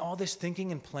 Doesn't all this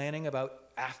thinking and planning about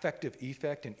affective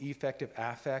effect and effective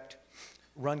affect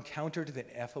run counter to the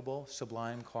ineffable,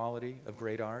 sublime quality of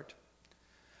great art?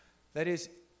 That is,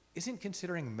 isn't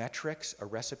considering metrics a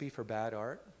recipe for bad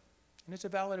art? And it's a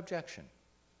valid objection.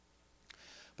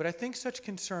 But I think such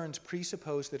concerns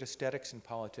presuppose that aesthetics and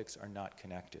politics are not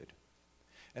connected.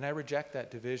 And I reject that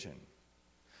division.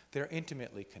 They're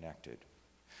intimately connected.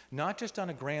 Not just on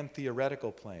a grand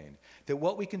theoretical plane, that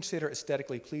what we consider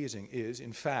aesthetically pleasing is,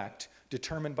 in fact,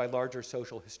 determined by larger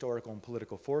social, historical, and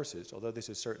political forces, although this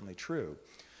is certainly true,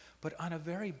 but on a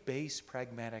very base,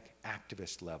 pragmatic,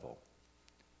 activist level.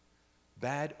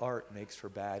 Bad art makes for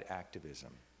bad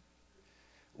activism.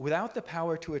 Without the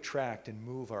power to attract and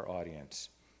move our audience,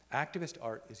 activist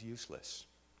art is useless.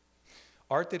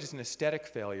 Art that is an aesthetic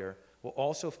failure will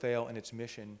also fail in its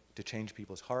mission to change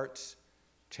people's hearts,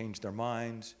 change their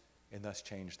minds, and thus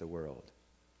change the world.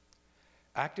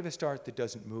 Activist art that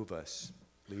doesn't move us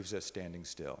leaves us standing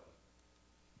still.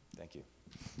 Thank you.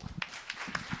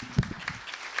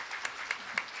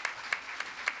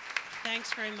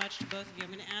 Thanks very much to both of you.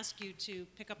 I'm going to ask you to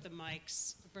pick up the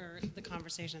mics for the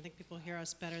conversation. I think people hear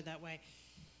us better that way.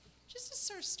 Just to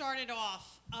sort of start it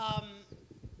off,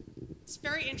 it's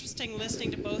very interesting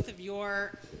listening to both of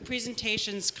your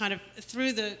presentations kind of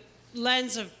through the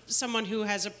lens of someone who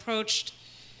has approached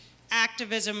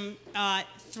activism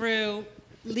through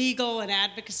legal and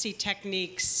advocacy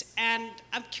techniques. And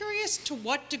I'm curious to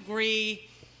what degree,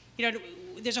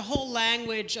 there's a whole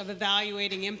language of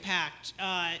evaluating impact,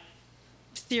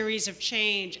 theories of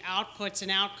change, outputs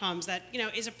and outcomes that,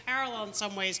 is a parallel in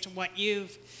some ways to what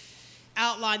you've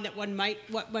outlined that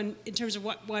in terms of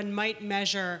what one might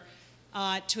measure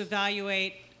to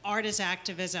evaluate art as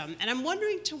activism. And I'm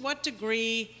wondering to what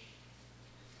degree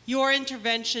your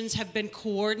interventions have been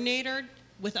coordinated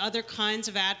with other kinds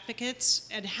of advocates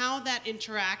and how that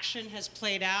interaction has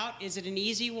played out. Is it an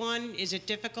easy one? Is it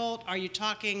difficult? Are you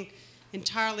talking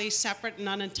entirely separate and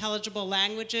unintelligible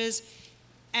languages?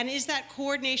 And is that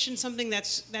coordination something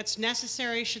that's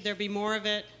necessary? Should there be more of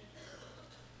it?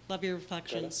 Love your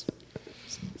reflections.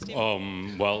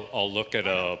 Well, I'll look at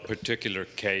a particular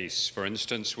case. For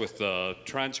instance, with the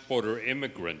transporter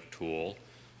immigrant tool,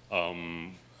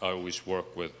 I always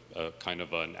work with kind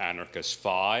of an anarchist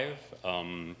five.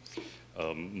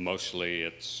 Mostly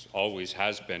it's always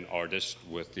has been artists,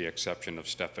 with the exception of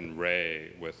Stephen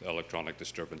Ray with Electronic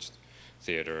Disturbance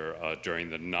Theater during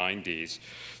the 90s.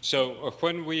 So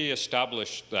when we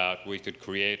established that we could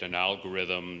create an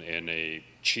algorithm in a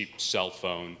cheap cell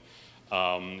phone,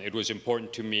 it was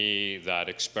important to me that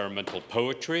experimental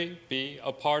poetry be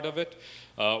a part of it.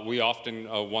 We often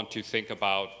want to think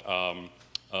about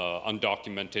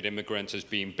undocumented immigrants as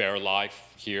being bare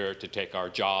life here to take our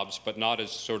jobs, but not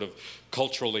as sort of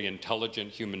culturally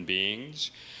intelligent human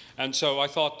beings. And so I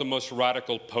thought the most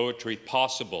radical poetry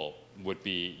possible would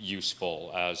be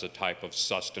useful as a type of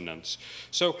sustenance.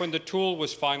 So when the tool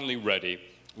was finally ready,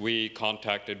 we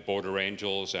contacted Border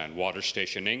Angels and Water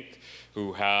Station Inc.,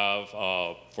 who have,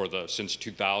 since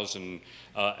 2000,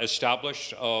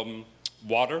 established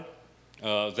water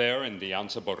there in the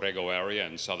Anza Borrego area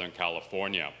in Southern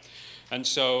California. And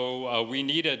so we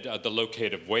needed the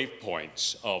locative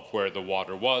waypoints of where the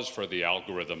water was for the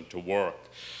algorithm to work.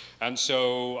 And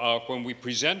so when we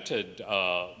presented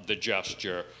the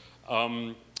gesture,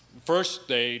 first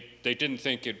they didn't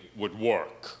think it would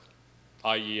work,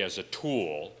 i.e. as a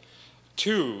tool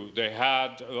Two, they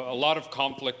had a lot of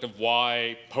conflict of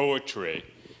why poetry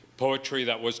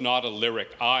that was not a lyric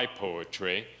I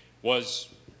poetry, was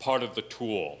part of the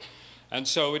tool. And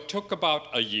so it took about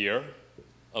a year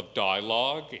of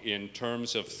dialogue in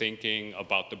terms of thinking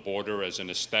about the border as an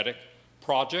aesthetic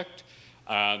project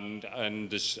and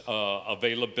this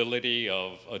availability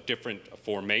of a different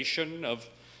formation of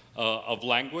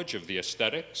language, of the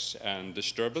aesthetics and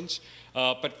disturbance.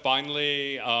 But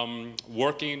finally,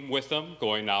 working with them,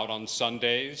 going out on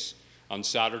Sundays, on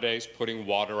Saturdays, putting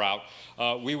water out,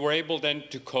 we were able then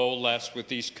to coalesce with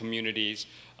these communities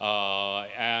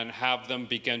and have them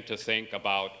begin to think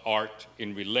about art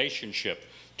in relationship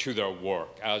to their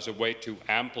work as a way to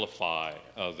amplify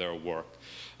their work.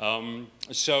 I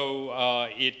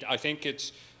think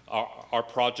our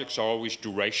projects are always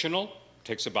durational. It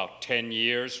takes about 10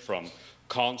 years from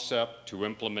concept to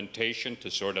implementation to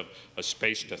sort of a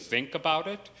space to think about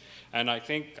it. And I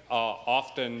think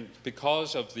often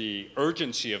because of the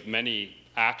urgency of many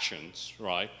actions,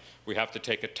 right, we have to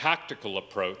take a tactical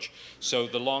approach. So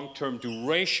the long-term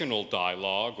durational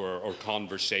dialogue or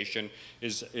conversation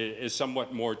is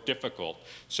somewhat more difficult.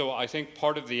 So I think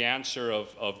part of the answer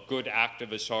of good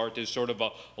activist art is sort of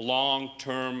a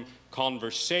long-term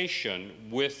conversation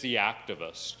with the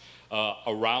activists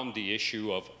around the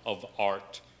issue of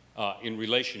art in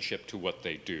relationship to what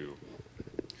they do.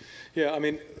 Yeah, I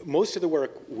mean, most of the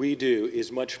work we do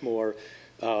is much more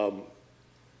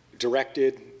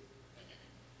directed,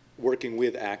 working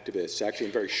with activists, actually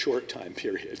in very short time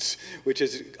periods, which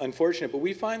is unfortunate, but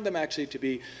we find them actually to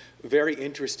be very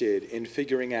interested in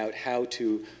figuring out how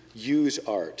to use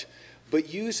art,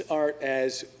 but use art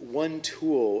as one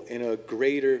tool in a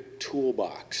greater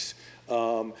toolbox,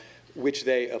 which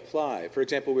they apply. For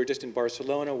example, we were just in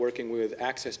Barcelona working with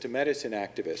access to medicine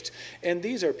activists, and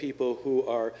these are people who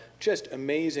are just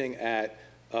amazing at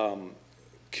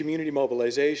community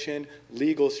mobilization,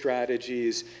 legal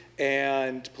strategies,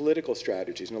 and political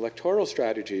strategies and electoral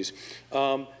strategies.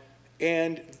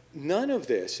 And none of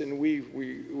this, and we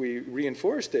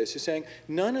reinforce this, is saying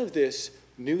none of this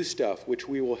new stuff which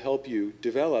we will help you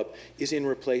develop is in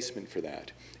replacement for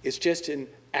that. It's just an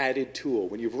added tool.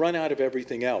 When you've run out of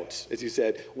everything else, as you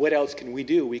said, what else can we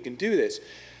do? We can do this.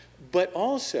 But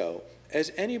also,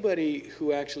 as anybody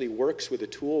who actually works with a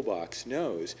toolbox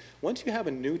knows, once you have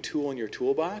a new tool in your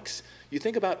toolbox, you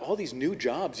think about all these new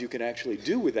jobs you can actually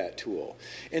do with that tool.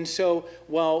 And so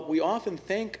while we often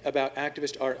think about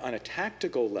activist art on a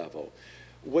tactical level,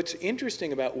 what's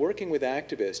interesting about working with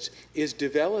activists is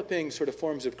developing sort of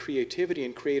forms of creativity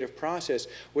and creative process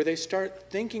where they start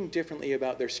thinking differently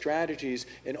about their strategies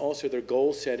and also their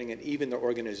goal setting and even their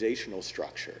organizational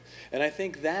structure. And I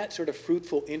think that sort of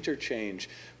fruitful interchange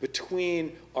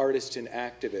between artists and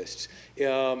activists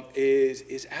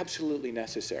is absolutely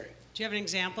necessary. Do you have an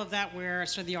example of that where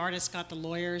sort of the artists got the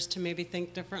lawyers to maybe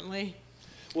think differently?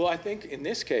 Well, I think in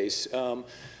this case,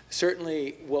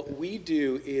 certainly what we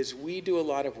do is we do a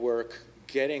lot of work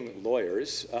getting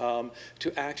lawyers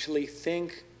to actually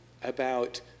think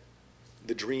about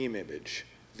the dream image,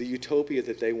 the utopia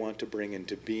that they want to bring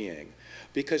into being.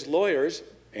 Because lawyers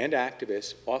and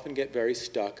activists often get very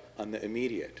stuck on the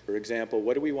immediate. For example,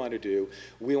 what do we want to do?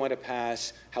 We want to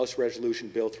pass House Resolution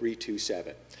Bill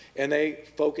 327. And they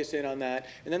focus in on that,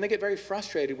 and then they get very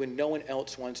frustrated when no one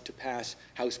else wants to pass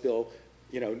House Bill,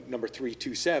 number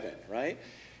 327, right?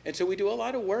 And so we do a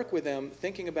lot of work with them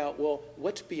thinking about, well,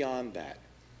 what's beyond that?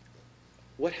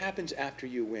 What happens after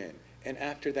you win? And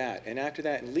after that,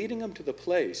 and leading them to the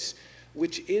place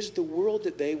which is the world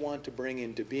that they want to bring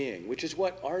into being, which is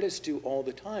what artists do all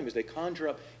the time, is they conjure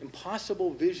up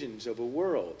impossible visions of a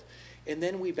world. And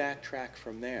then we backtrack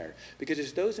from there. Because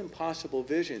it's those impossible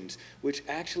visions which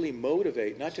actually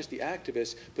motivate not just the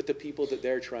activists, but the people that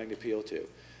they're trying to appeal to.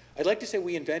 I'd like to say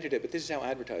we invented it, but this is how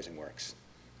advertising works.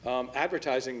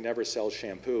 Advertising never sells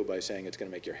shampoo by saying it's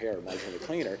going to make your hair marginally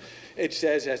cleaner. It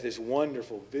says has this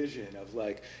wonderful vision of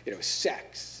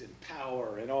sex and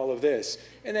power and all of this,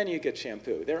 and then you get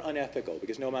shampoo. They're unethical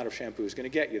because no amount of shampoo is going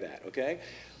to get you that, okay?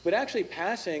 But actually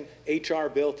passing HR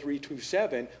Bill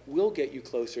 327 will get you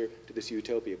closer to this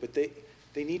utopia, but they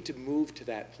need to move to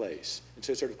that place. And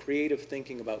so sort of creative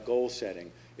thinking about goal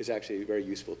setting is actually a very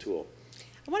useful tool.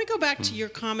 I want to go back to your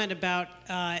comment about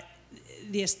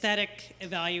the aesthetic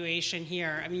evaluation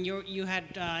here. I mean,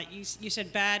 you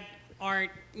said bad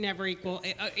art never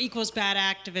equals bad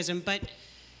activism, but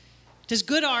does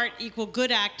good art equal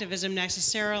good activism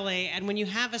necessarily? And when you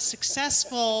have a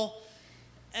successful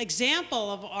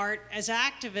example of art as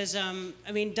activism,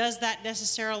 I mean, does that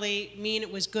necessarily mean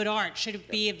it was good art? Should it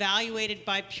be evaluated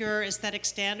by pure aesthetic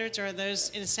standards, or are those,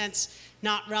 in a sense,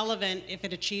 not relevant if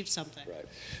it achieves something? Right.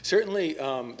 Certainly,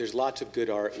 there's lots of good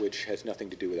art which has nothing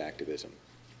to do with activism.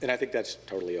 And I think that's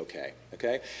totally okay,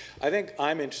 okay? I think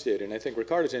I'm interested, and I think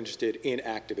Ricardo's interested in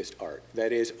activist art.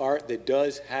 That is, art that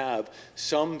does have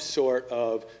some sort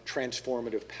of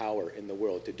transformative power in the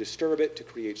world, to disturb it, to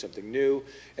create something new,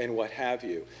 and what have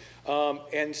you.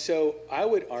 And so I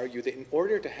would argue that in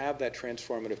order to have that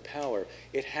transformative power,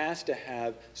 it has to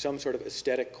have some sort of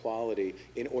aesthetic quality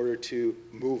in order to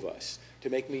move us, to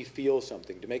make me feel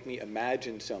something, to make me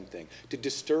imagine something, to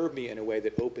disturb me in a way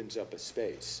that opens up a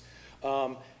space.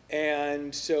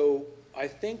 And so I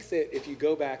think that if you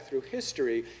go back through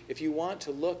history, if you want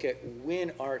to look at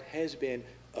when art has been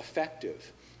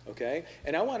effective, okay?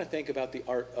 And I want to think about the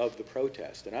art of the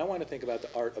protest, and I want to think about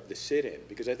the art of the sit-in,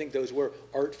 because I think those were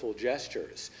artful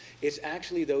gestures. It's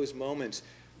actually those moments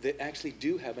that actually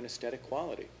do have an aesthetic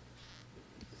quality.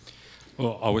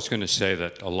 Well, I was going to say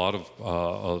that a lot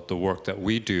of the work that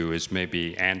we do is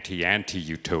maybe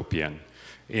anti-utopian,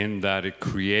 in that it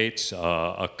creates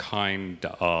a kind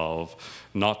of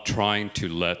not trying to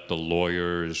let the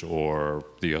lawyers or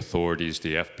the authorities,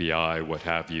 the FBI, what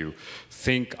have you,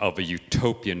 think of a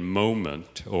utopian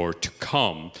moment or to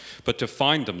come, but to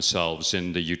find themselves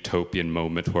in the utopian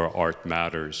moment where art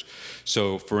matters.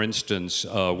 So, for instance,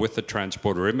 with the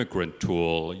Transporter Immigrant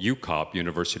Tool, UCOP,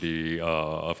 University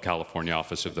of California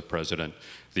Office of the President,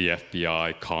 the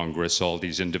FBI, Congress, all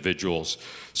these individuals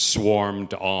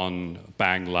swarmed on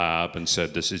Bang Lab and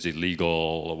said this is illegal,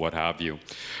 or what have you.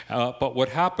 But what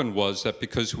happened was that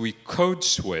because we code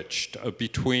switched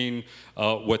between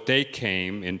what they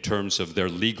came in terms of their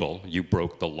legal, you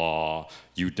broke the law,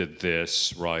 you did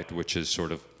this, right, which is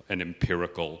sort of an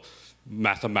empirical,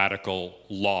 mathematical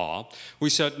law. We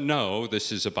said, no,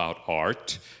 this is about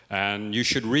art, and you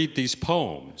should read these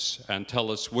poems and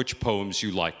tell us which poems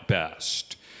you like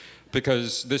best.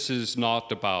 Because this is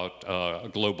not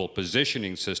about global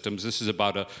positioning systems, this is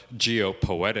about a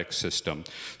geopoetic system.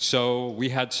 So we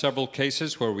had several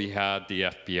cases where we had the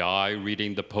FBI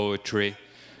reading the poetry.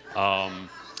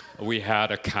 We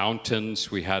had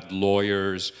accountants, we had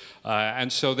lawyers,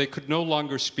 and so they could no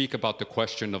longer speak about the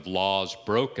question of laws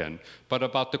broken, but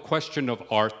about the question of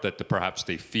art that perhaps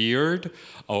they feared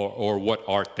or what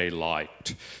art they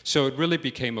liked. So it really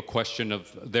became a question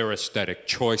of their aesthetic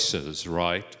choices,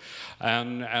 right?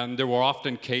 And there were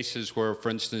often cases where,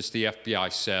 for instance, the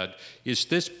FBI said, is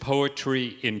this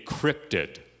poetry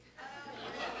encrypted?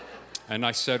 And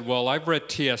I said, well, I've read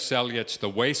T.S. Eliot's The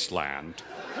Wasteland,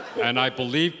 and I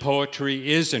believe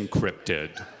poetry is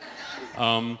encrypted.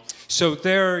 So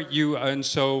there you, and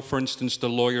so for instance, the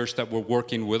lawyers that were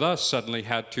working with us suddenly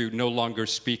had to no longer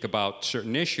speak about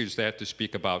certain issues. They had to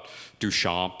speak about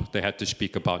Duchamp, they had to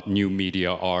speak about new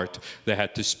media art, they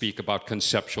had to speak about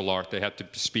conceptual art, they had to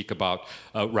speak about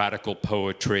radical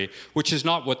poetry, which is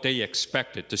not what they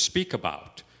expected to speak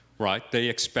about, right? They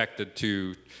expected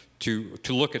to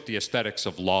look at the aesthetics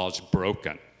of laws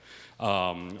broken.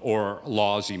 Or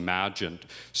laws imagined.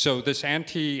 So this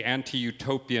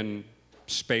anti-utopian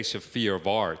space of fear of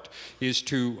art is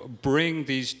to bring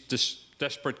these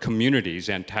desperate communities,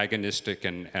 antagonistic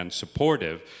and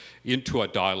supportive, into a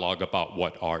dialogue about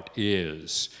what art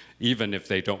is, even if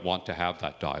they don't want to have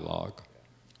that dialogue.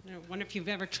 I wonder if you've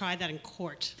ever tried that in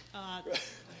court.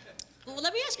 Well,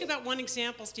 let me ask you about one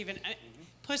example, Stephen.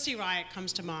 Pussy Riot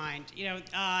comes to mind. You know,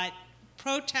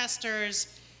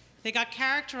 protesters, they got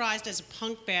characterized as a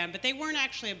punk band, but they weren't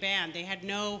actually a band. They had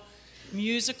no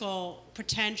musical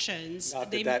pretensions. Not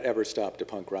that that ever stopped a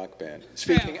punk rock band.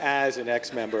 Speaking as an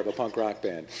ex-member of a punk rock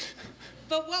band.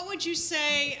 But what would you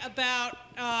say about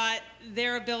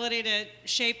their ability to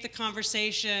shape the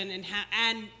conversation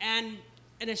and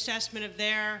an assessment of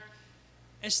their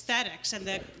aesthetics and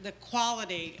the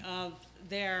quality of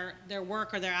their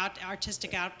work or their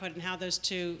artistic output and how those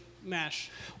two mesh?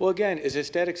 Well, again,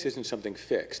 aesthetics isn't something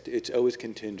fixed. It's always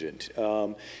contingent.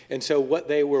 And so what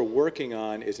they were working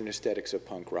on is an aesthetics of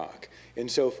punk rock.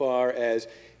 Insofar as,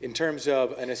 in terms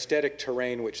of an aesthetic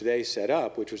terrain which they set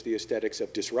up, which was the aesthetics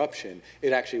of disruption,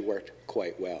 it actually worked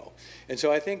quite well. And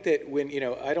so I think that when, you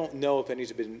know, I don't know if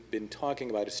anyone's been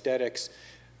talking about aesthetics,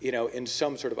 you know, in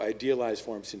some sort of idealized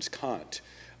form since Kant.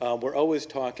 We're always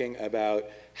talking about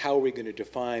how are we going to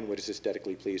define what is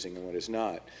aesthetically pleasing and what is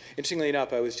not. Interestingly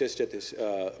enough, I was just at this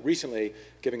recently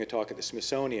giving a talk at the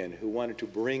Smithsonian who wanted to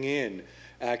bring in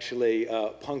actually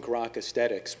punk rock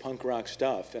aesthetics, punk rock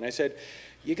stuff. And I said,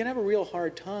 you're going to have a real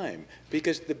hard time,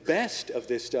 because the best of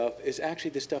this stuff is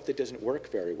actually the stuff that doesn't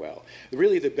work very well.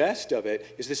 Really, the best of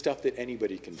it is the stuff that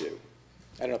anybody can do.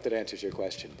 I don't know if that answers your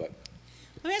question, but.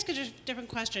 Let me ask a different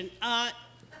question.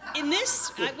 In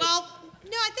this, well,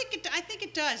 no, I think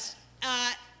it does.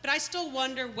 But I still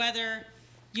wonder whether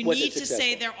you need to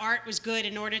say their art was good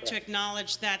in order to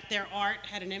acknowledge that their art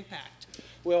had an impact.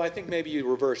 Well, I think maybe you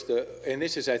reverse and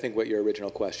this is, I think, what your original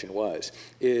question was,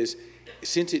 is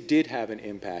since it did have an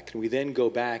impact, can we then go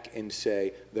back and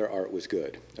say their art was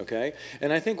good, okay?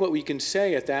 And I think what we can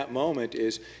say at that moment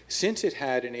is, since it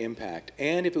had an impact,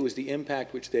 and if it was the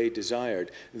impact which they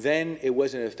desired, then it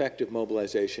was an effective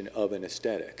mobilization of an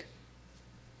aesthetic.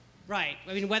 Right.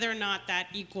 I mean, whether or not that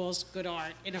equals good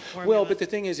art in a formula. Well, but the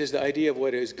thing is the idea of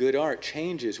what is good art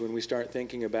changes when we start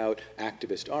thinking about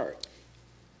activist art.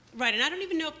 Right, and I don't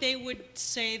even know if they would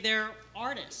say they're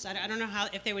artists. I don't know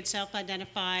if they would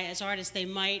self-identify as artists. They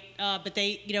might, but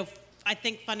they, I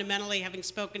think fundamentally, having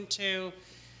spoken to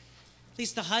at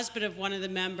least the husband of one of the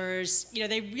members,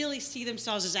 they really see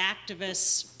themselves as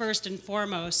activists first and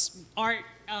foremost. Art,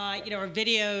 or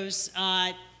videos,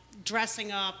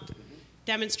 dressing up,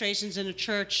 demonstrations in a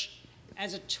church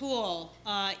as a tool,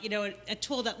 a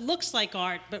tool that looks like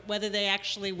art, but whether they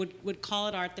actually would call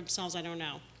it art themselves, I don't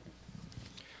know.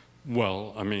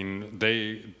 Well, I mean,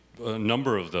 a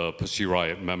number of the Pussy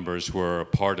Riot members were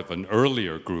part of an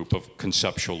earlier group of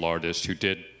conceptual artists who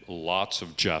did lots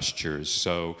of gestures.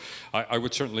 So I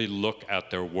would certainly look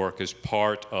at their work as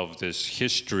part of this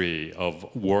history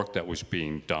of work that was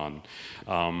being done.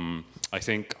 I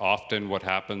think often what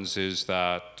happens is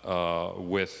that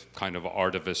with kind of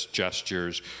artivist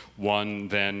gestures, one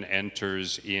then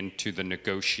enters into the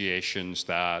negotiations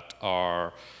that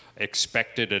are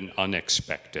expected and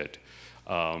unexpected.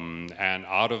 And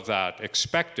out of that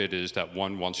expected is that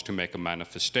one wants to make a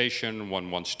manifestation,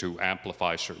 one wants to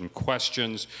amplify certain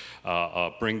questions,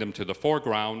 bring them to the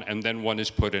foreground, and then one is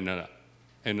put in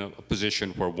a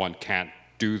position where one can't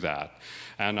do that.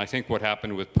 And I think what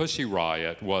happened with Pussy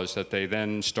Riot was that they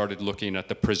then started looking at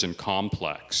the prison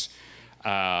complex.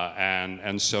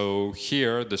 And so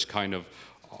here, this kind of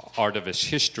artivist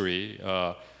history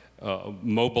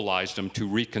mobilized them to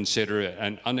reconsider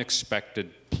an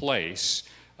unexpected place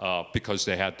because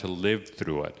they had to live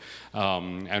through it.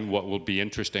 And what will be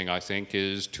interesting, I think,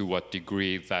 is to what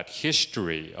degree that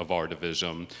history of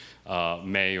artivism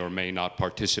may or may not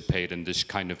participate in this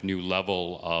kind of new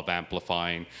level of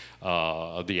amplifying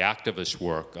the activist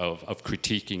work of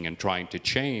critiquing and trying to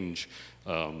change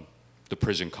the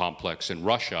prison complex in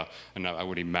Russia, and I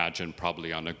would imagine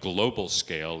probably on a global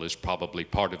scale is probably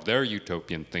part of their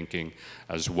utopian thinking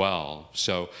as well.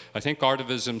 So I think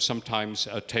artivism sometimes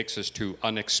takes us to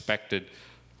unexpected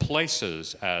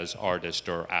places as artists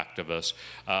or activists,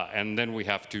 and then we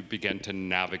have to begin to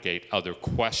navigate other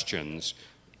questions.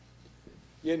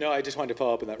 Yeah, no, I just wanted to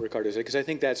follow up on that, Ricardo, because I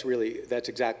think that's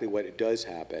exactly what it does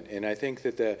happen. And I think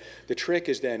that the trick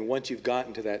is then, once you've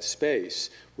gotten to that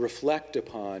space, reflect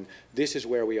upon, this is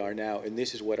where we are now, and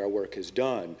this is what our work has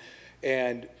done,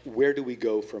 and where do we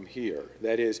go from here?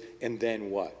 That is, and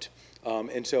then what?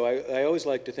 And so I always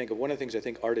like to think of one of the things I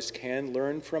think artists can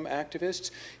learn from activists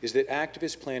is that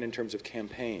activists plan in terms of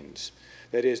campaigns.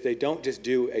 That is, they don't just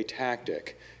do a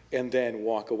tactic and then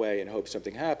walk away and hope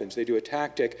something happens. They do a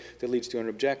tactic that leads to an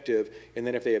objective, and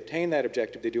then if they obtain that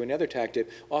objective, they do another tactic.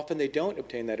 Often they don't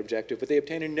obtain that objective, but they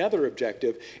obtain another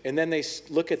objective, and then they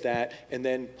look at that and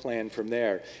then plan from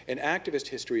there. And activist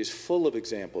history is full of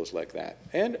examples like that.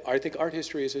 And I think art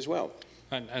history is as well.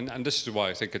 And this is why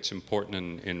I think it's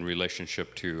important in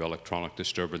relationship to electronic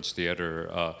disturbance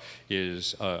theater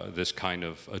is this kind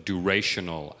of a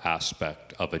durational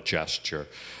aspect of a gesture.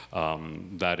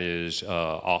 That is,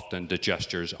 often the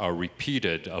gestures are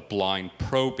repeated, a blind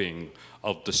probing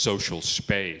of the social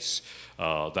space.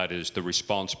 That is the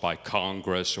response by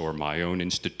Congress or my own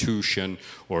institution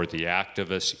or the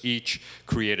activists, each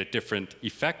create a different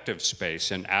effective space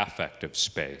and affective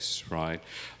space, right?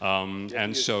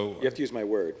 And so... You have to use my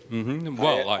word. Mm-hmm.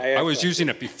 Well, I was using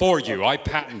it before you. I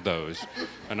patent those,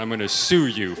 and I'm going to sue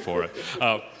you for it.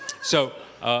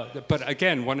 But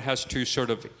again, one has to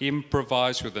sort of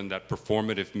improvise within that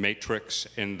performative matrix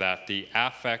in that the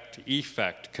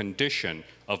affect-effect condition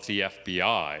of the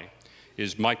FBI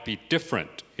might be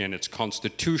different in its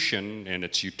constitution, in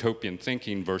its utopian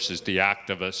thinking versus the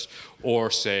activists or,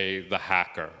 say, the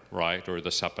hacker, right, or the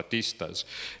Zapatistas.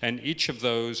 And each of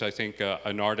those, I think,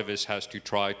 an artivist has to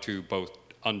try to both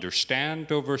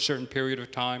understand over a certain period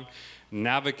of time,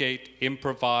 navigate,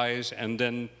 improvise, and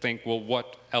then think, well,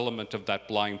 what element of that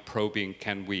blind probing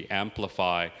can we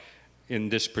amplify in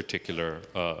this particular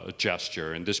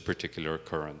gesture, in this particular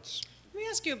occurrence. Let me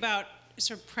ask you about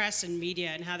sort of press and media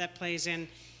and how that plays in.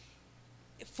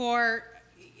 For,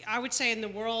 I would say, in the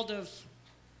world of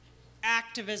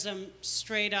activism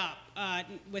straight up,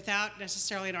 without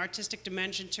necessarily an artistic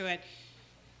dimension to it,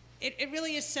 it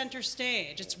really is center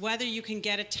stage. It's whether you can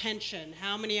get attention,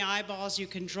 how many eyeballs you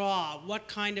can draw, what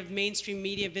kind of mainstream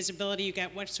media visibility you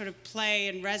get, what sort of play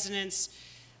and resonance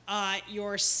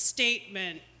your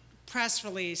statement, press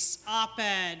release,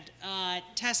 op-ed,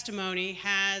 testimony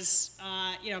has,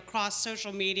 across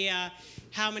social media,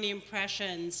 how many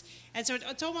impressions. And so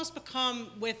it's almost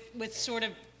become, with sort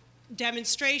of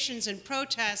demonstrations and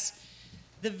protests,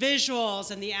 the visuals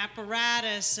and the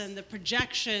apparatus and the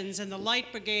projections and the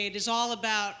light brigade is all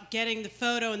about getting the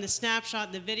photo and the snapshot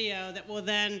and the video that will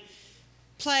then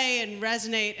play and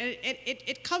resonate. And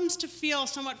it comes to feel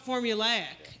somewhat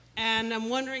formulaic. And I'm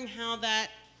wondering how that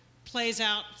plays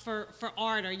out for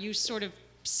art. Are you sort of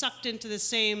sucked into the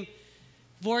same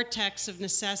vortex of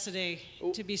necessity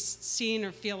to be seen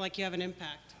or feel like you have an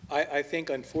impact? I think,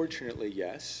 unfortunately,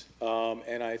 yes.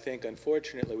 And I think,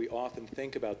 unfortunately, we often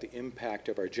think about the impact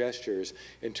of our gestures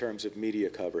in terms of media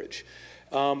coverage.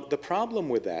 The problem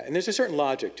with that, and there's a certain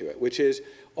logic to it, which is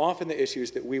often the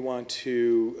issues that we want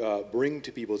to bring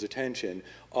to people's attention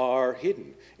are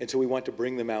hidden. And so we want to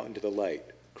bring them out into the light,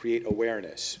 create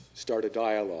awareness, start a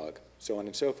dialogue, so on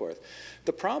and so forth.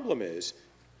 The problem is,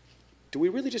 do we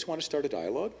really just want to start a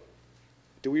dialogue?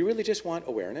 Do we really just want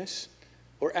awareness?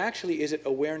 Or actually, is it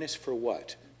awareness for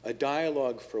what? A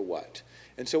dialogue for what?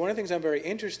 And so one of the things I'm very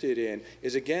interested in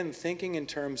is, again, thinking in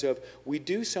terms of we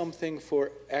do something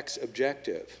for X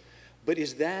objective, but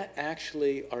is that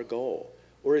actually our goal?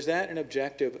 Or is that an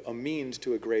objective, a means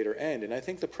to a greater end? And I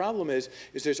think the problem is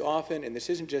there's often, and this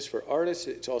isn't just for artists,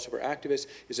 it's also for activists,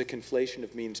 is a conflation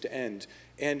of means to ends.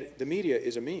 And the media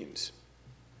is a means.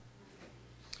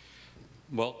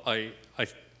 Well,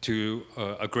 to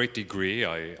a great degree,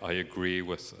 I agree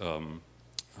with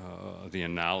the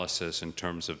analysis in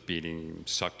terms of being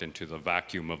sucked into the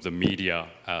vacuum of the media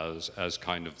as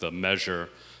kind of the measure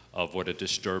of what a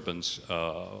disturbance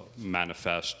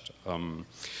manifests.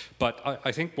 But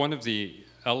I think one of the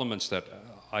elements that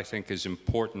I think is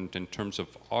important in terms of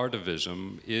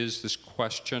artivism is this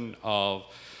question of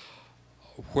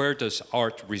where does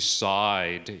art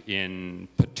reside in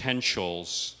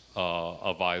potentials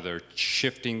of either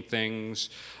shifting things,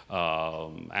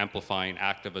 amplifying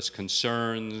activist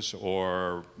concerns,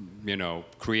 or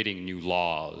creating new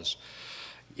laws,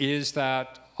 is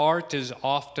that art is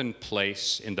often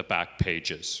placed in the back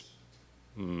pages.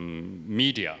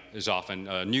 Media is often,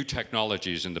 new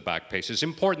technologies in the back pages.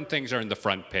 Important things are in the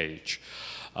front page.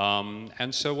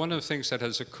 And so one of the things that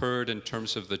has occurred in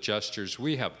terms of the gestures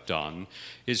we have done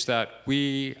is that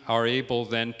we are able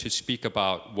then to speak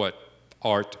about what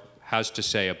art has to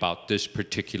say about this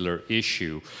particular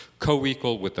issue,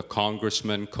 co-equal with the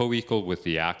congressman, co-equal with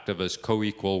the activist,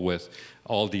 co-equal with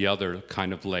all the other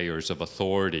kind of layers of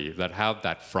authority that have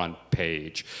that front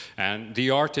page. And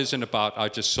the art isn't about, I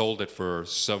just sold it for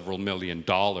several $1 million,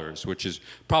 which is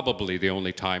probably the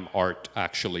only time art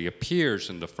actually appears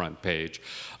in the front page.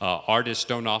 Artists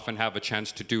don't often have a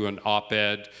chance to do an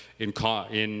op-ed in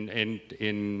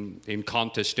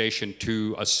contestation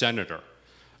to a senator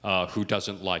who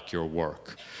doesn't like your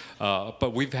work.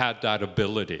 But we've had that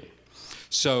ability.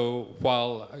 So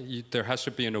while there has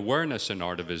to be an awareness in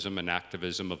artivism and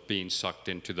activism of being sucked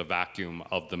into the vacuum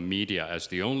of the media as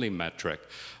the only metric,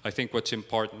 I think what's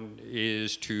important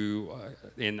is to,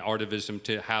 in artivism,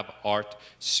 to have art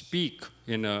speak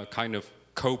in a kind of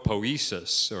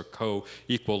co-poesis or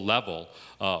co-equal level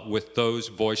with those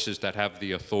voices that have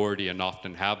the authority and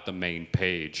often have the main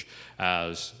page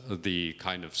as the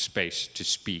kind of space to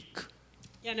speak.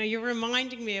 Yeah, no, you're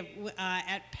reminding me of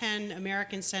at Penn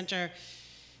American Center,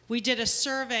 we did a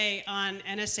survey on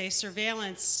NSA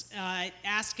surveillance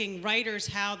asking writers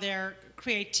how their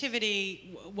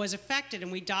creativity was affected,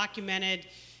 and we documented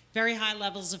very high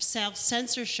levels of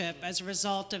self-censorship as a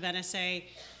result of NSA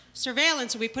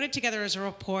surveillance. So we put it together as a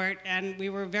report, and we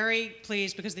were very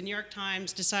pleased because the New York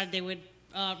Times decided they would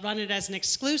run it as an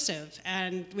exclusive,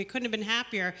 and we couldn't have been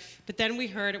happier. But then we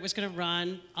heard it was going to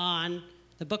run on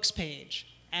the books page,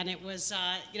 and it was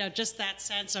just that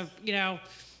sense of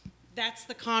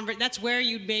that's where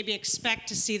you'd maybe expect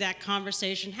to see that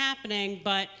conversation happening,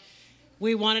 but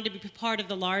we wanted to be part of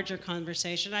the larger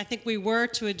conversation. I think we were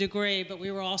to a degree, but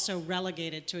we were also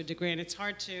relegated to a degree, and it's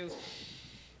hard to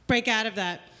break out of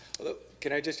that.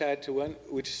 Can I just add to one,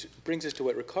 which brings us to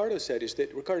what Ricardo said, is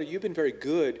that, Ricardo, you've been very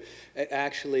good at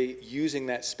actually using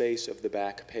that space of the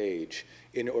back page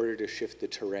in order to shift the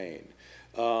terrain.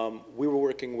 We were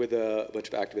working with a bunch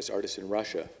of activist artists in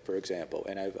Russia, for example,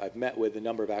 and I've met with a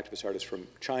number of activist artists from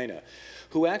China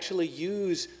who actually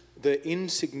use the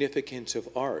insignificance of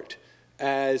art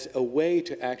as a way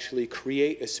to actually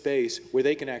create a space where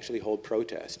they can actually hold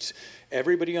protests.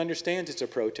 Everybody understands it's a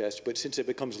protest, but since it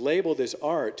becomes labeled as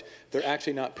art, they're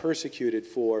actually not persecuted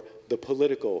for the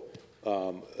political,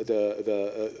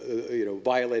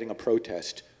 violating a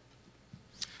protest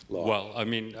law. Well, I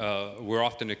mean, we're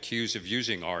often accused of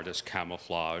using art as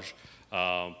camouflage,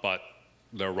 but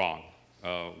they're wrong.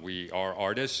 We are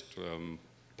artists,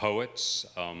 poets.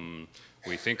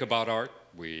 We think about art.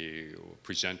 We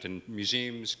present in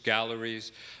museums,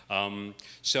 galleries.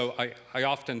 So I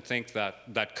often think that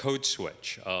that code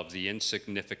switch of the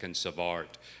insignificance of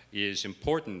art is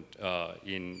important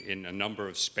in a number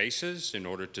of spaces in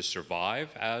order to survive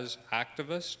as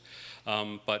activists.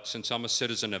 But since I'm a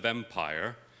citizen of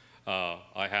empire,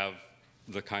 I have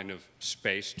the kind of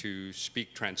space to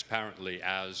speak transparently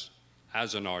as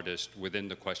an artist within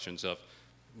the questions of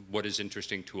what is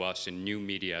interesting to us in new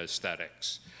media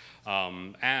aesthetics.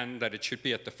 And that it should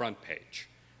be at the front page,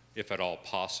 if at all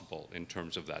possible, in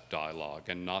terms of that dialogue,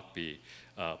 and not be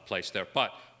placed there.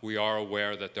 But we are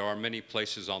aware that there are many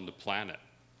places on the planet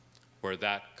where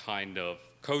that kind of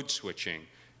code switching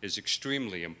is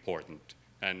extremely important,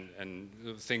 and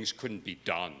things couldn't be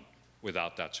done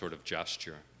without that sort of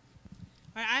gesture.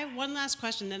 All right, I have one last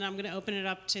question, then I'm going to open it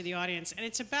up to the audience, and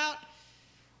it's about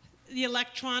the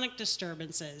electronic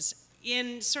disturbances.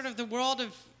 In sort of the world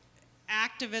of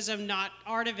activism, not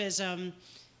artivism,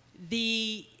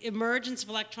 the emergence of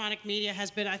electronic media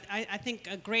has been, I think,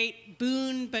 a great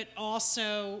boon, but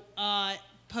also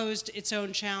posed its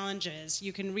own challenges.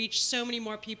 You can reach so many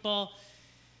more people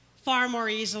far more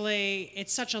easily.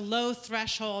 It's such a low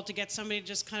threshold to get somebody to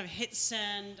just kind of hit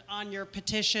send on your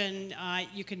petition.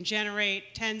 You can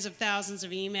generate tens of thousands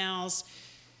of emails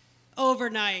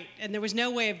overnight, and there was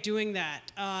no way of doing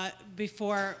that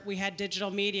before we had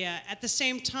digital media. At the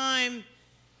same time,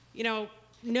 you know,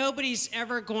 nobody's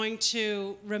ever going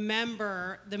to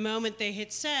remember the moment they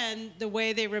hit send the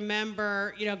way they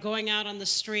remember, you know, going out on the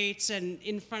streets and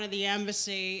in front of the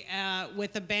embassy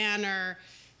with a banner,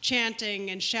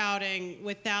 chanting and shouting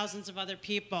with thousands of other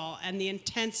people, and the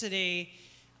intensity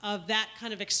of that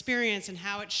kind of experience and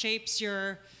how it shapes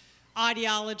your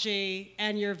ideology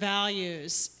and your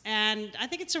values. And I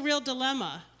think it's a real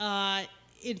dilemma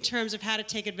in terms of how to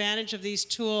take advantage of these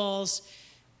tools,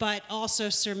 but also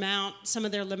surmount some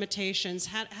of their limitations.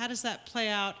 How does that play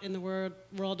out in the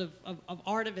world of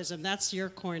artivism? That's your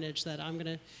coinage that I'm going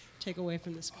to take away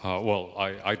from this. Well,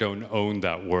 I don't own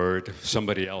that word.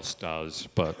 Somebody else does,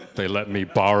 but they let me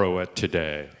borrow it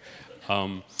today.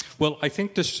 Well, I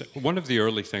think one of the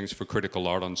early things for Critical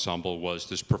Art Ensemble was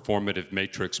this performative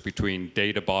matrix between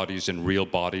data bodies and real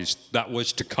bodies that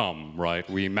was to come, right?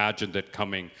 We imagined it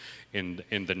coming in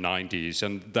the 90s,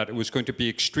 and that it was going to be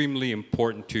extremely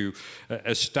important to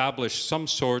establish some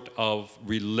sort of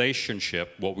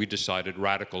relationship. What we decided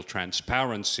radical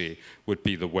transparency would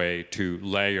be the way to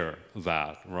layer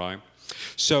that, right?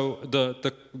 So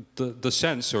the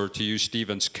sense, or to use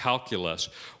Stephen's calculus,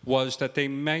 was that they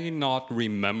may not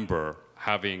remember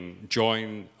having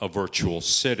joined a virtual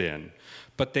sit-in,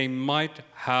 but they might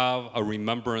have a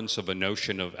remembrance of a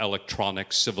notion of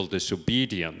electronic civil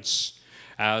disobedience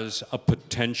as a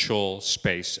potential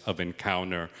space of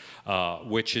encounter,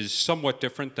 which is somewhat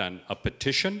different than a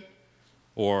petition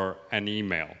or an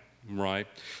email. Right?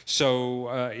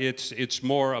 So it's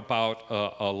more about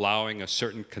allowing a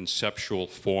certain conceptual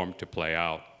form to play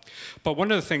out. But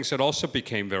one of the things that also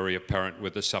became very apparent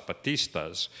with the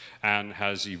Zapatistas and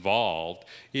has evolved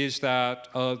is that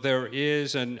there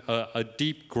is a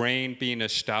deep grain being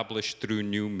established through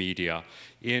new media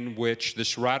in which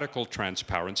this radical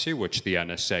transparency, which the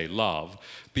NSA love,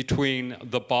 between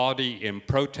the body in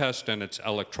protest and its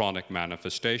electronic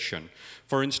manifestation.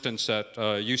 For instance, at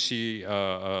UCSD,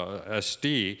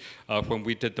 when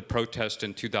we did the protest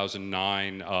in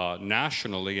 2009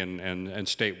 nationally and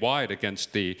statewide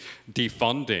against the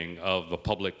defunding of the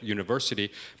public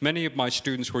university, many of my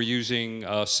students were using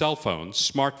cell phones,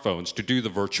 smartphones, to do the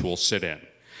virtual sit-in.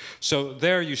 So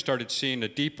there you started seeing a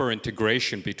deeper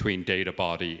integration between data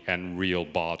body and real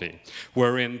body,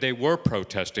 wherein they were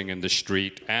protesting in the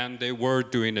street and they were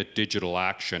doing a digital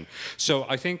action. So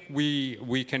I think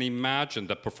we can imagine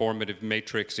the performative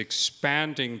matrix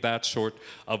expanding that sort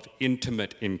of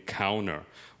intimate encounter,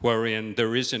 wherein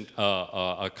there isn't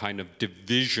a kind of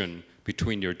division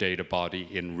between your data body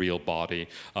and real body,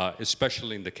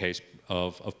 especially in the case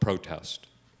of protest.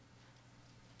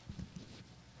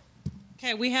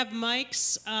 Okay, we have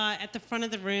mics at the front of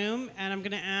the room, and I'm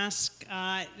going to ask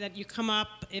that you come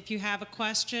up if you have a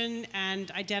question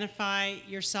and identify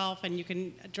yourself, and you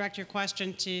can direct your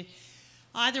question to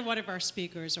either one of our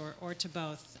speakers or to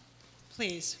both.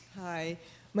 Please. Hi,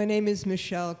 my name is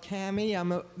Michelle Cammey.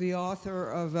 I'm the author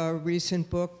of a recent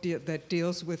book that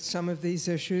deals with some of these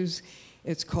issues.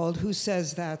 It's called Who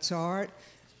Says That's Art?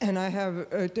 And I have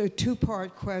a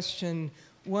two-part question.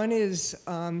 One is,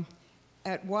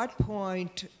 at what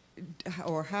point,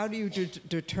 or how do you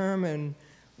determine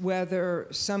whether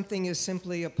something is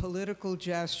simply a political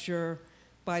gesture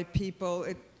by people?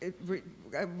 It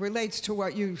relates to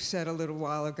what you said a little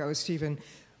while ago, Stephen.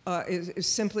 Is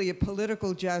simply a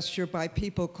political gesture by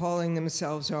people calling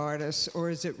themselves artists, or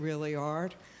is it really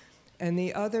art? And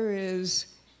the other is,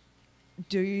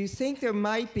 do you think there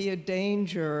might be a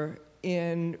danger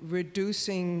in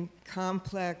reducing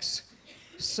complex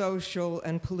social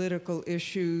and political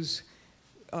issues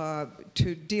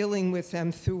to dealing with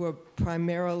them through a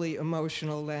primarily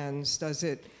emotional lens? Does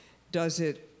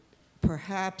it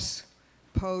perhaps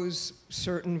pose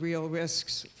certain real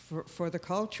risks for the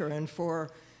culture and for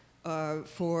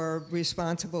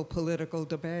responsible political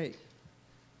debate?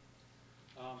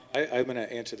 I'm going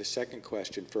to answer the second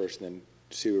question first, and then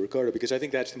see Ricardo, because I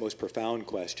think that's the most profound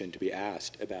question to be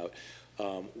asked about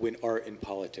when art and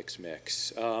politics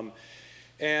mix.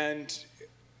 And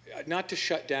not to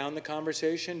shut down the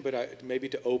conversation, but maybe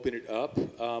to open it up,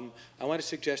 I want to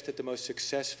suggest that the most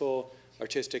successful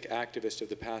artistic activists of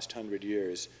the past 100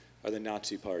 years are the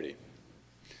Nazi Party.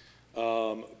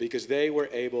 Because they were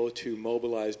able to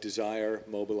mobilize desire,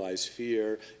 mobilize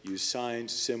fear, use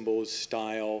signs, symbols,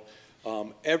 style,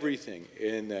 everything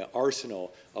in the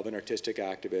arsenal of an artistic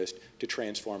activist to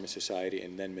transform a society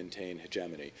and then maintain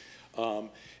hegemony.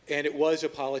 And it was a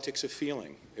politics of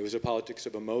feeling. It was a politics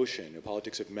of emotion, a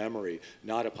politics of memory,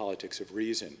 not a politics of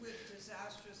reason. With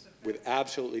disastrous effects. With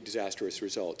absolutely disastrous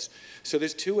results. So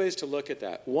there's two ways to look at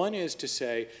that. One is to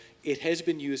say it has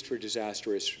been used for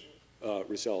disastrous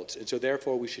results, and so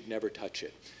therefore we should never touch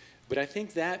it. But I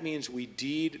think that means we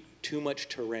deed too much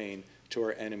terrain to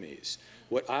our enemies.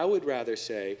 What I would rather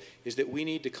say is that we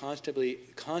need to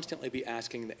constantly be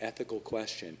asking the ethical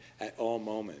question at all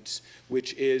moments,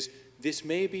 which is, this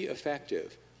may be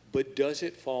effective, but does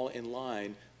it fall in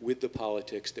line with the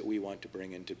politics that we want to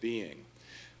bring into being?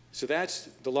 So that's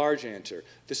the large answer.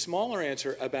 The smaller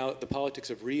answer about the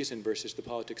politics of reason versus the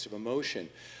politics of emotion,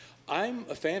 I'm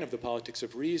a fan of the politics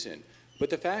of reason, but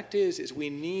the fact is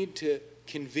we need to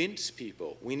convince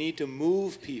people, we need to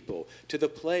move people to the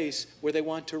place where they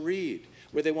want to read,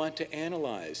 where they want to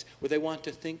analyze, where they want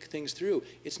to think things through.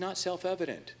 It's not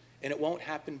self-evident, and it won't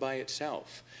happen by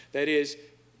itself. That is,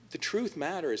 the truth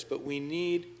matters, but we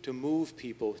need to move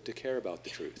people to care about the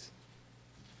truth.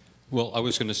 Well, I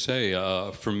was going to say,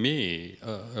 for me,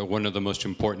 one of the most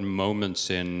important moments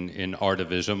in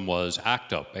artivism was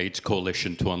ACT UP, AIDS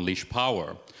Coalition to Unleash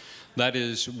Power. That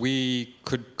is, we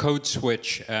could code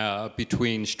switch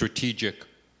between strategic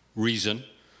reason.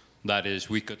 That is,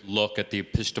 we could look at the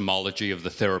epistemology of the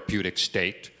therapeutic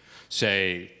state,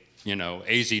 say, you know,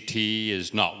 AZT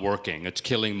is not working, it's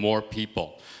killing more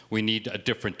people. We need a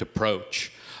different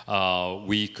approach.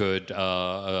 We could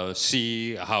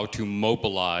see how to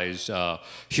mobilize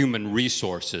human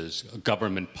resources,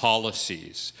 government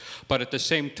policies. But at the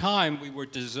same time,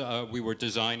 we were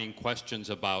designing questions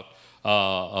about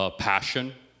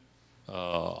passion,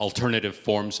 alternative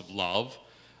forms of love,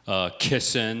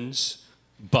 kiss-ins,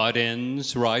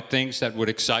 butt-ins, right? Things that would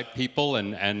excite people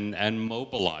and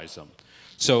mobilize them.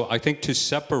 So I think to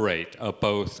separate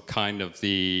both kind of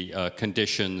the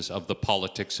conditions of the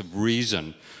politics of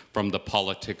reason from the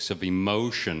politics of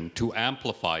emotion to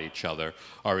amplify each other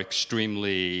are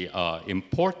extremely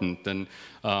important, and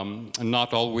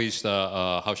not always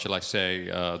the, how shall I say,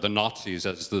 the Nazis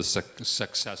as the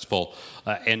successful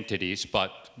entities,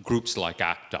 but groups like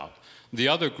ACT UP. The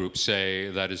other groups, say,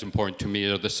 that is important to me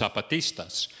are the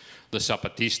Zapatistas. The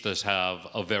Zapatistas have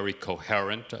a very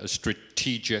coherent,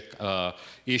 strategic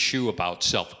issue about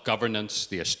self-governance,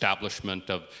 the establishment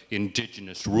of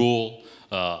indigenous rule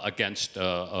against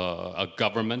a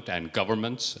government and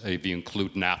governments, if you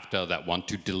include NAFTA, that want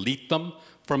to delete them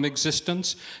from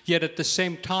existence. Yet at the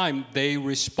same time, they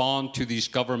respond to these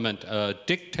government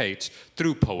dictates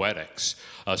through poetics.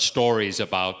 Stories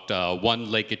about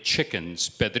one-legged chickens,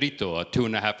 Pedrito, a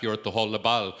 2.5-year-old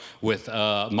Toholabal with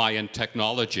Mayan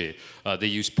technology. They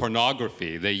use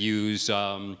pornography. They use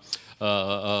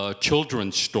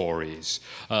children's stories.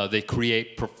 They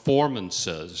create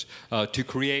performances to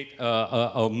create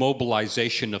a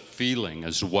mobilization of feeling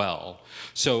as well.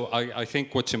 So I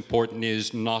think what's important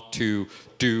is not to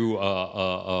do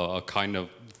a kind of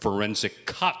forensic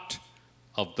cut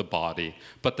of the body,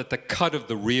 but that the cut of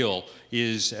the real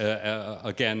is,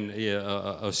 again,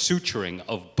 a suturing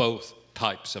of both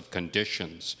types of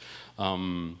conditions.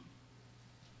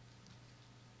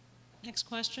 Next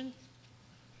question.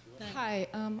 Hi,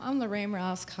 I'm Lorraine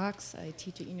Rouse-Cox. I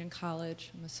teach at Union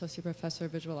College. I'm associate professor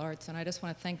of visual arts, and I just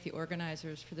want to thank the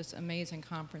organizers for this amazing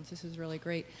conference. This is really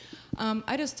great.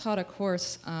 I just taught a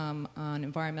course on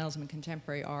environmentalism and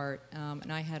contemporary art,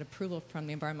 and I had approval from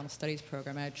the environmental studies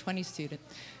program. I had 20 students.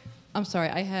 I'm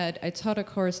sorry, I taught a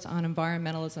course on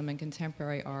environmentalism and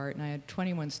contemporary art, and I had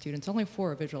 21 students, only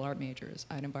 4 visual art majors.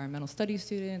 I had environmental studies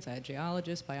students, I had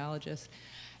geologists, biologists,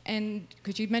 and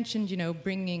because you mentioned, you know,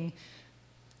 bringing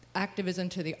activism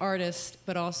to the artist,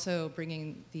 but also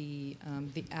bringing the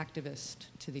activist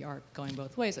to the art, going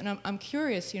both ways. And I'm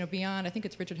curious, you know, beyond, I think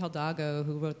it's Richard Hidalgo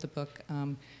who wrote the book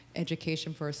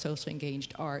Education for a Socially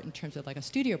Engaged Art in terms of like a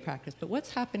studio practice, but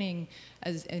what's happening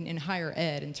as in higher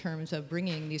ed in terms of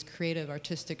bringing these creative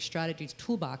artistic strategies,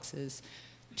 toolboxes,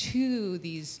 to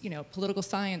these, you know, political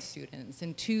science students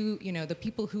and to, you know, the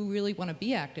people who really want to be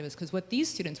activists? Because what these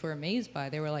students were amazed by,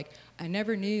 they were like, I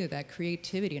never knew that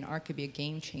creativity and art could be a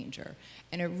game changer.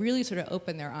 And it really sort of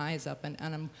opened their eyes up. And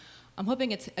I'm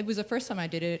hoping it was the first time I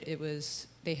did it. It was,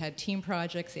 they had team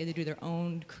projects. They had to do their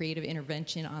own creative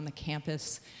intervention on the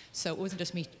campus. So it wasn't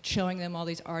just me showing them all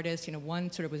these artists. You know,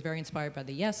 one sort of was very inspired by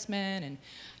the Yes Men. And,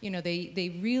 you know,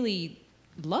 they really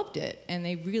loved it, and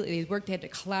they worked, they had to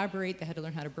collaborate, they had to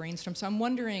learn how to brainstorm. So I'm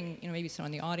wondering, you know, maybe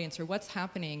someone in the audience, or what's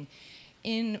happening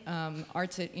in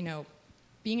arts, at, you know,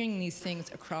 bringing these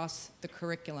things across the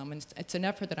curriculum. And it's an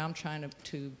effort that I'm trying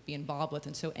to be involved with,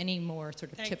 and so any more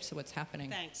sort of tips of what's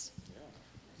happening? Thanks.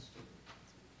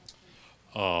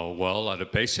 Well, at a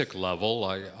basic level,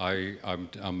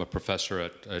 I'm a professor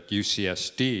at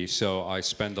UCSD, so I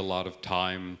spend a lot of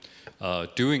time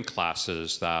doing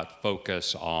classes that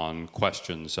focus on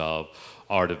questions of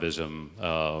artivism,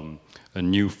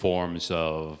 new forms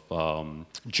of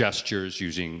gestures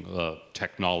using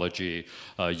technology,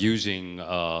 using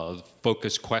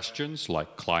focus questions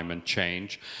like climate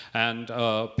change. And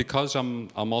because I'm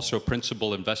also a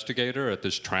principal investigator at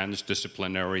this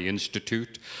transdisciplinary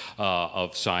institute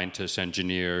of scientists,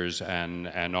 engineers,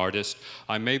 and artists,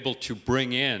 I'm able to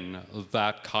bring in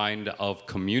that kind of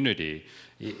community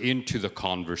into the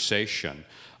conversation.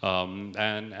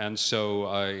 And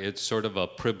so it's sort of a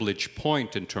privileged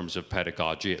point in terms of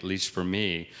pedagogy, at least for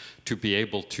me, to be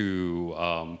able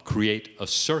to create a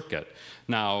circuit.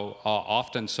 Now,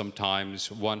 often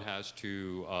sometimes one has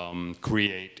to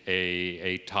create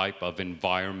a type of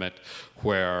environment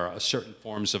where certain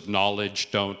forms of knowledge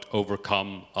don't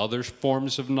overcome other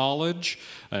forms of knowledge,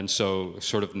 and so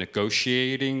sort of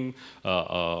negotiating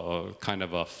kind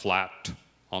of a flat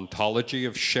ontology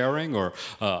of sharing, or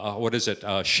what is it,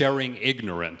 sharing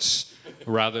ignorance,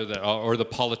 rather than, or the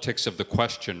politics of the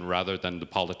question rather than the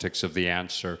politics of the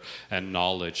answer and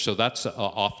knowledge. So that's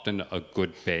often a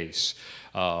good base.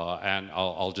 And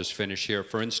I'll just finish here.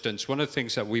 For instance, one of the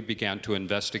things that we began to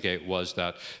investigate was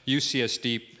that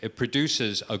UCSD, it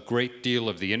produces a great deal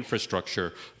of the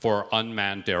infrastructure for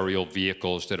unmanned aerial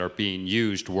vehicles that are being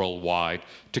used worldwide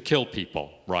to kill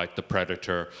people, right? The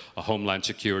Predator, Homeland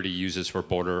Security uses for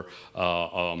border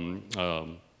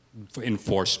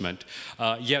enforcement.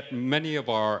 Yet many of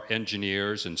our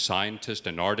engineers and scientists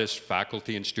and artists,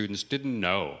 faculty and students didn't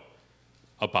know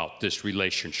about this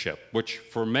relationship, which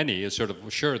for many is sort of,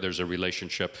 sure, there's a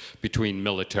relationship between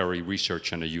military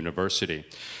research and a university.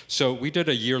 So we did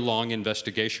a year-long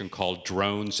investigation called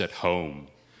Drones at Home,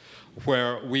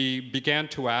 where we began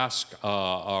to ask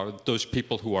those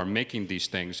people who are making these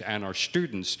things and our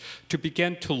students to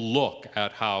begin to look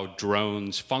at how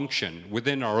drones function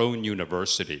within our own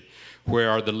university. Where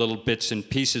are the little bits and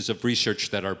pieces of research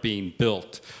that are being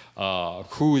built?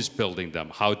 Who is building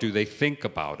them? How do they think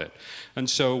about it? And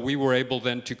so we were able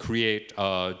then to create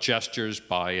gestures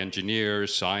by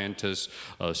engineers, scientists,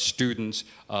 students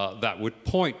that would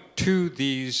point to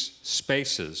these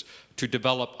spaces to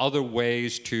develop other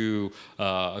ways to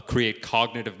create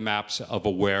cognitive maps of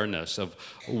awareness of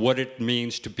what it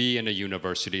means to be in a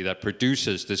university that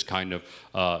produces this kind of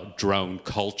drone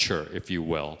culture, if you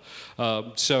will.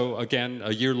 So again,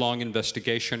 a year-long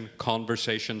investigation,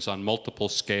 conversations on multiple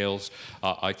scales,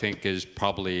 I think is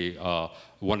probably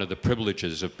one of the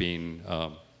privileges of being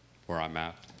where I'm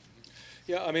at.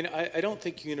 Yeah, I mean, I don't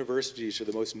think universities are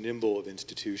the most nimble of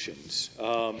institutions.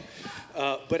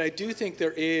 But I do think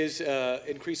there is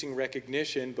increasing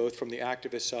recognition, both from the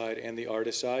activist side and the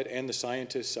artist side and the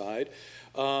scientist side,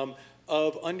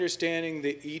 of understanding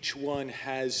that each one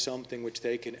has something which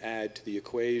they can add to the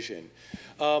equation.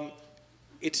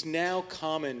 It's now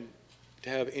common to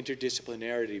have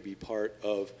interdisciplinarity be part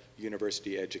of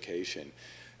university education.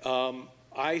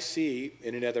 I see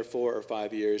in another 4 or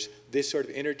 5 years this sort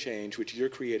of interchange which you're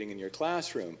creating in your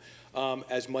classroom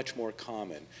as much more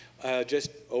common.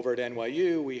 Just over at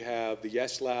NYU, we have the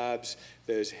YES Labs,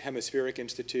 there's Hemispheric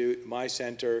Institute, my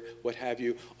center, what have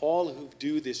you, all who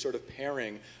do this sort of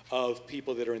pairing of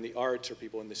people that are in the arts or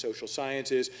people in the social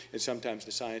sciences and sometimes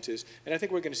the sciences. And I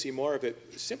think we're going to see more of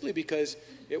it simply because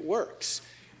it works.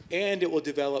 And it will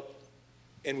develop,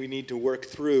 and we need to work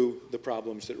through the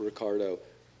problems that Ricardo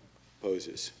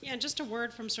poses. Yeah, and just a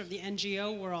word from sort of the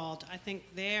NGO world. I think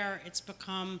there it's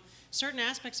become, certain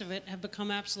aspects of it have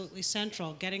become absolutely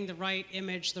central. Getting the right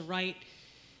image, the right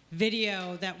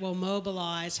video that will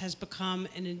mobilize has become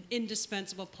an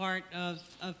indispensable part of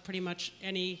pretty much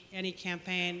any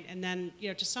campaign. And then, you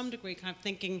know, to some degree, kind of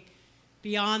thinking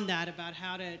beyond that about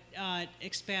how to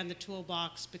expand the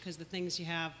toolbox because the things you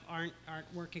have aren't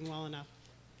working well enough.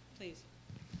 Please.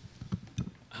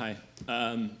 Hi.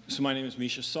 So my name is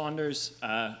Misha Saunders.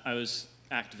 I was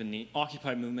active in the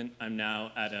Occupy movement. I'm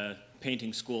now at a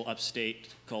painting school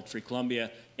upstate called Free Columbia.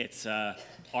 It's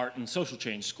art and social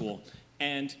change school.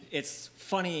 And it's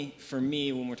funny for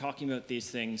me when we're talking about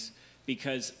these things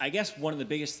because I guess one of the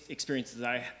biggest experiences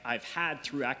I've had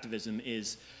through activism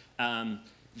is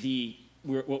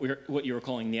what you were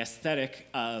calling the aesthetic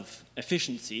of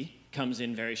efficiency comes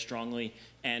in very strongly,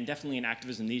 and definitely in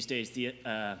activism these days, the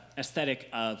aesthetic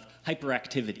of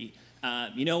hyperactivity.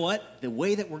 You know what? The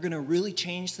way that we're going to really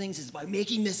change things is by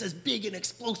making this as big and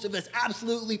explosive as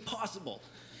absolutely possible.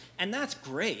 And that's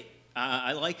great.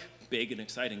 I like big and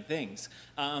exciting things.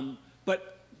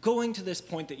 But going to this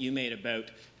point that you made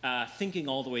about thinking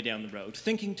all the way down the road,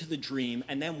 thinking to the dream,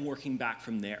 and then working back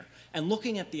from there, and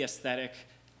looking at the aesthetic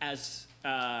as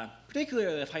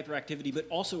particularly of hyperactivity, but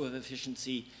also of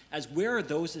efficiency, as where are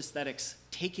those aesthetics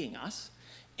taking us?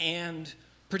 And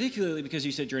particularly because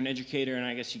you said you're an educator, and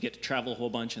I guess you get to travel a whole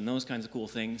bunch and those kinds of cool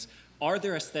things, are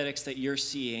there aesthetics that you're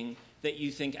seeing that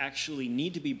you think actually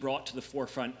need to be brought to the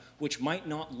forefront, which might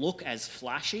not look as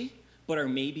flashy, but are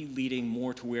maybe leading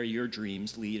more to where your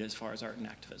dreams lead as far as art and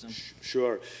activism?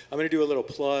 Sure. I'm going to do a little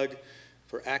plug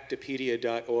for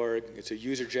actipedia.org. It's a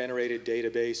user-generated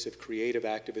database of creative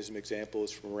activism examples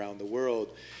from around the world.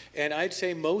 And I'd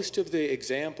say most of the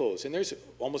examples, and there's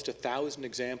almost 1,000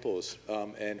 examples,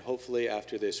 and hopefully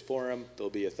after this forum there'll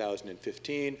be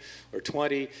 1,015 or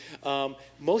 20.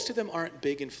 Most of them aren't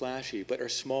big and flashy, but are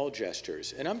small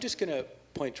gestures. And I'm just going to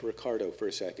point to Ricardo for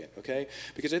a second, okay?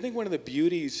 Because I think one of the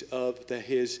beauties of the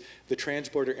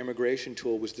transborder immigration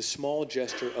tool was the small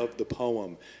gesture of the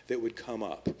poem that would come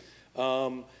up.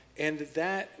 And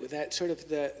that sort of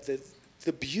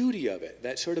the beauty of it,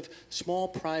 that sort of small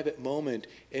private moment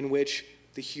in which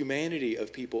the humanity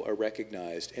of people are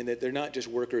recognized and that they're not just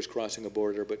workers crossing a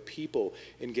border, but people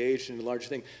engaged in a larger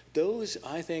thing. Those,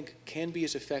 I think, can be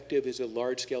as effective as a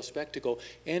large-scale spectacle.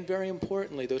 And very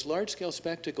importantly, those large-scale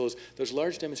spectacles, those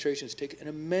large demonstrations take an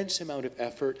immense amount of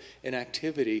effort and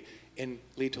activity and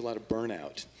lead to a lot of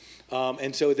burnout.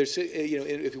 And so there's, you know,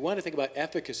 if you want to think about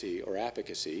efficacy or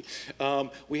applicacy,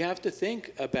 we have to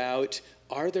think about,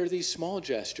 are there these small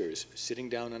gestures, sitting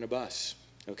down on a bus,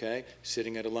 okay,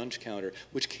 sitting at a lunch counter,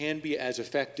 which can be as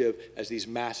effective as these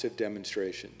massive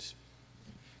demonstrations?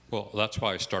 Well, that's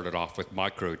why I started off with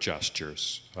micro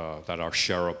gestures that are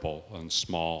shareable and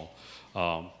small,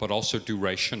 but also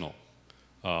durational.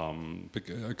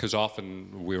 Because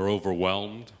often we're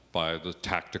overwhelmed by the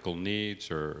tactical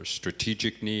needs or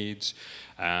strategic needs,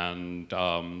 and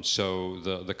so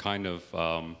the kind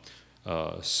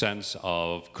of sense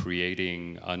of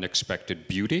creating unexpected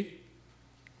beauty,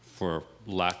 for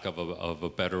lack of a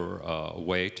better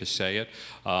way to say it,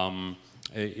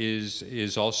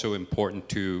 is also important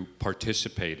to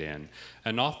participate in.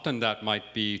 And often that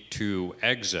might be to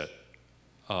exit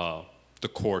the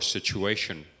core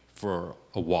situation for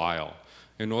a while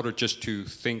in order just to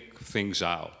think things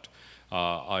out.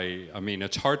 I mean,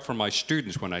 it's hard for my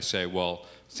students when I say, well,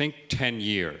 think 10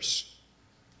 years,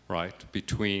 right,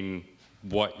 between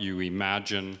what you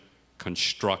imagine,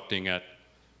 constructing it,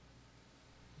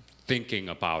 thinking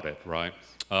about it, right?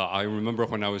 I remember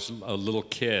when I was a little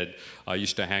kid, I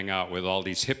used to hang out with all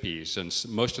these hippies,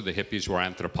 and most of the hippies were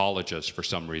anthropologists for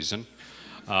some reason.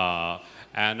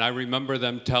 And I remember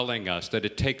them telling us that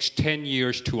it takes 10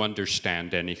 years to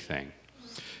understand anything.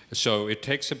 So it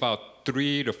takes about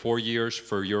 3 to 4 years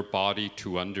for your body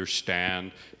to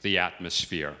understand the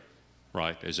atmosphere,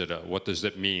 right? What does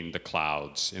it mean, the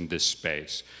clouds in this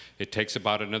space? It takes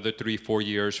about another 3-4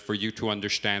 years for you to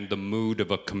understand the mood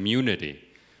of a community.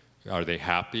 Are they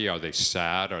happy? Are they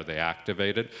sad? Are they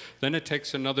activated? Then it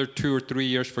takes another 2 or 3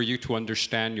 years for you to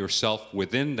understand yourself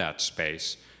within that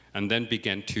space, and then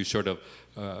begin to sort of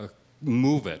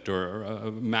move it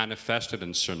or manifest it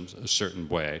in a certain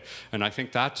way. And I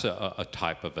think that's a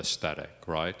type of aesthetic,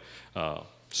 right?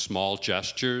 Small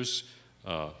gestures,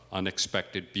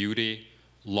 unexpected beauty,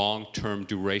 long-term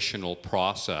durational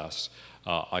process,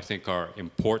 I think are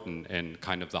important in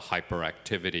kind of the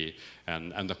hyperactivity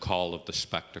and the call of the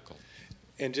spectacle.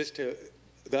 And just to,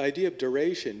 the idea of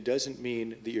duration doesn't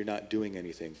mean that you're not doing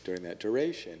anything during that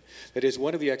duration. That is,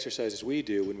 one of the exercises we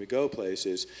do when we go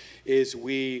places is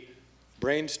we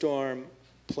brainstorm,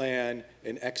 plan,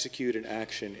 and execute an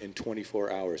action in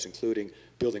 24 hours, including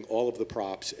building all of the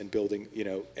props and building,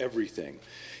 everything.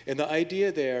 And the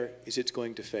idea there is it's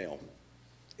going to fail.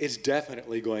 It's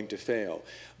definitely going to fail.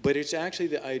 But it's actually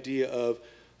the idea of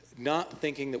not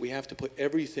thinking that we have to put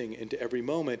everything into every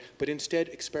moment, but instead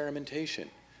experimentation.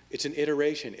 It's an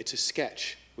iteration. It's a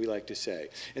sketch, we like to say.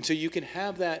 And so you can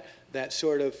have that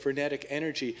sort of frenetic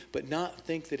energy, but not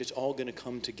think that it's all going to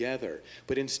come together.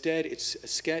 But instead, it's a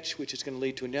sketch which is going to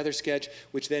lead to another sketch,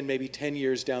 which then maybe 10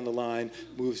 years down the line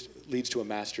leads to a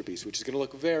masterpiece, which is going to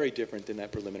look very different than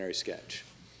that preliminary sketch.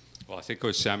 Well, I think it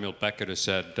was Samuel Beckett who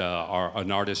said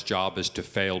an artist's job is to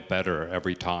fail better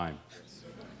every time.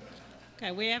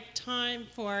 Okay, we have time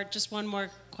for just one more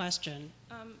question.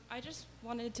 I just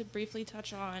wanted to briefly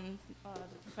touch on the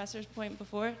professor's point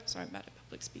before. Sorry, I'm bad at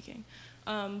public speaking.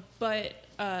 But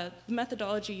the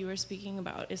methodology you were speaking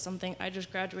about is something I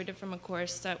just graduated from a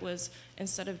course that was,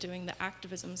 instead of doing the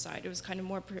activism side, it was kind of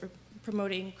more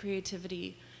promoting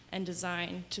creativity and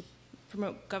design to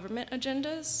promote government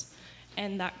agendas,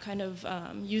 and that kind of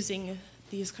using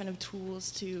these kind of tools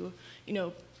to,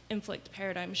 inflict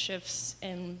paradigm shifts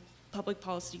in public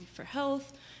policy for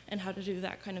health and how to do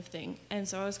that kind of thing. And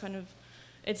so I was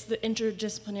it's the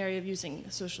interdisciplinary of using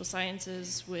social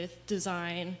sciences with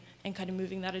design and kind of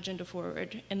moving that agenda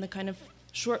forward. And the kind of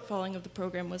shortfalling of the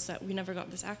program was that we never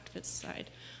got this activist side.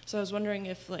 So I was wondering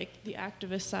if the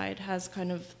activist side has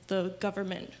kind of the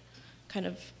government kind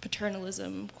of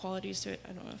paternalism qualities to it.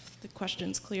 I don't know if the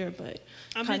question's clear, but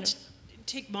I'm going to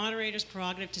take moderator's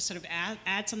prerogative to sort of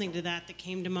add something to that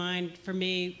came to mind for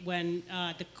me when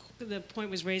the point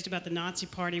was raised about the Nazi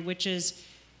Party, which is,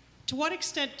 to what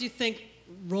extent do you think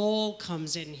role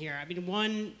comes in here? I mean,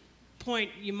 one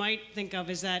point you might think of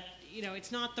is that,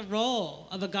 it's not the role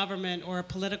of a government or a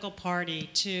political party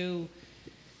to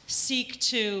seek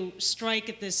to strike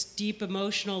at this deep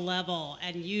emotional level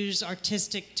and use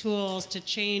artistic tools to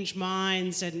change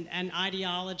minds and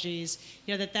ideologies,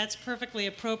 that's perfectly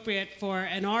appropriate for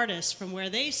an artist from where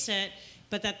they sit,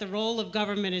 but that the role of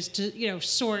government is to,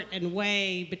 sort and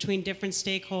weigh between different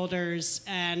stakeholders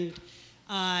and,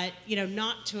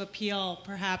 not to appeal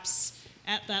perhaps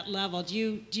at that level.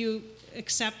 Do you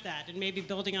accept that? And maybe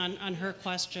building on her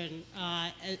question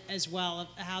as well of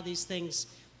how these things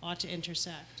ought to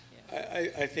intersect.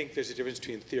 I think there's a difference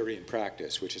between theory and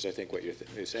practice, which is, I think, what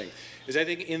you're saying. Is I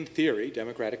think in theory,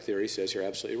 democratic theory says you're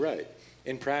absolutely right.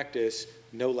 In practice,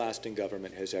 no lasting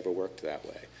government has ever worked that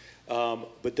way.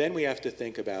 But then we have to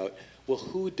think about, well,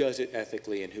 who does it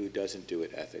ethically and who doesn't do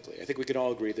it ethically? I think we can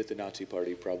all agree that the Nazi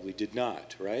Party probably did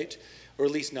not, right? Or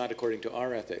at least not according to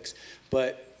our ethics.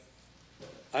 But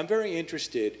I'm very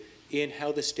interested in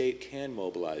how the state can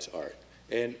mobilize art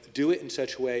and do it in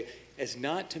such a way as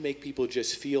not to make people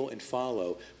just feel and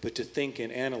follow, but to think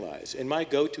and analyze. And my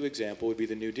go-to example would be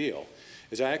the New Deal.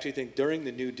 Is I actually think during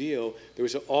the New Deal, there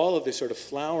was all of this sort of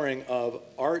flowering of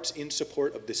arts in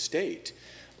support of the state,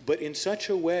 but in such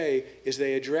a way as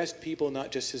they addressed people not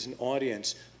just as an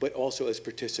audience, but also as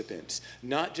participants.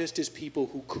 Not just as people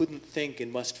who couldn't think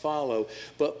and must follow,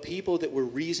 but people that were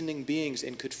reasoning beings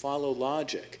and could follow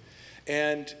logic.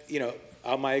 And,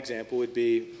 my example would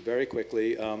be, very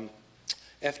quickly,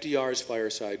 FDR's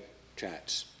fireside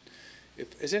chats.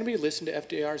 Has anybody listened to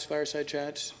FDR's fireside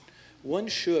chats? One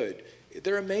should.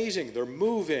 They're amazing. They're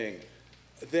moving.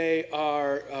 They're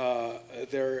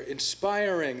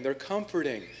inspiring. They're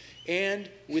comforting. And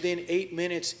within 8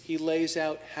 minutes, he lays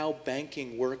out how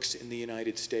banking works in the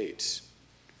United States.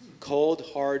 Cold,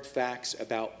 hard facts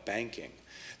about banking.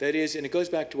 That is, and it goes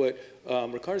back to what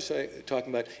Ricardo's talking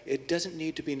about, it doesn't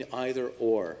need to be an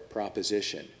either-or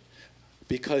proposition.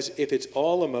 Because if it's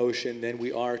all emotion, then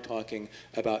we are talking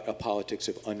about a politics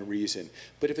of unreason.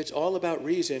 But if it's all about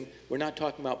reason, we're not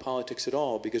talking about politics at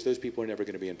all, because those people are never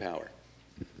going to be in power.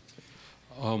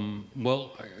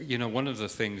 Well, one of the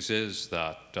things is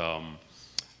that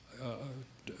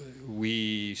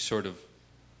we sort of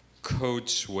code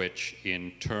switch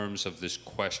in terms of this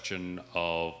question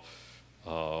of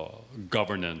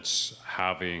governance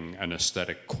having an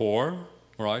aesthetic core,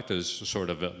 right, as sort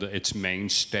of its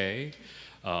mainstay,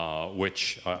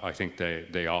 which I think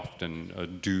they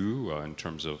often do in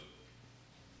terms of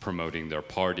promoting their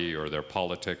party or their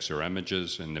politics or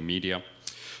images in the media.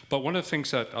 But one of the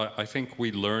things that I think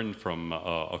we learned from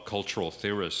a cultural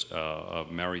theorist,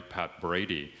 Mary Pat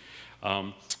Brady,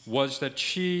 was that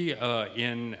she,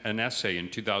 in an essay in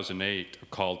 2008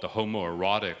 called The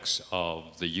Homoerotics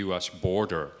of the US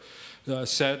Border,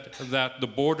 said that the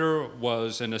border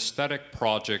was an aesthetic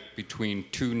project between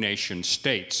two nation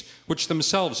states, which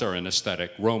themselves are an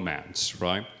aesthetic romance,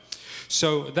 right?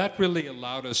 So that really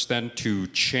allowed us then to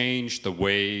change the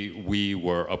way we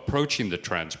were approaching the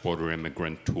transborder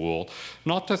immigrant tool,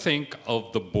 not to think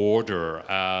of the border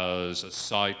as a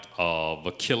site of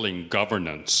a killing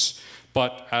governance,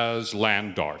 but as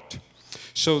land art.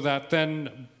 So that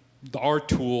then our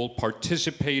tool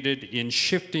participated in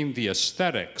shifting the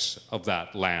aesthetics of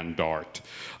that land art,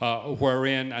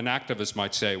 wherein an activist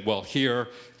might say, well, here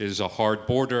is a hard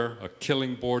border, a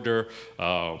killing border,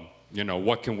 you know,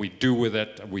 what can we do with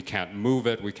it? We can't move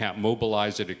it, we can't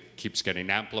mobilize it, it keeps getting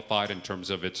amplified in terms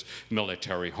of its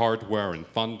military hardware and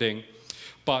funding.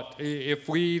 But if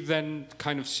we then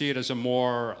kind of see it as a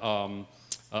more,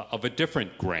 of a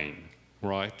different grain,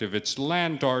 right? If it's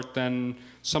land art, then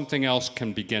something else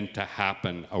can begin to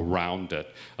happen around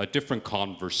it, a different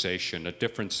conversation, a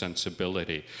different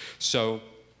sensibility. So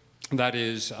that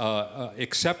is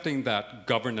accepting that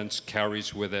governance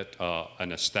carries with it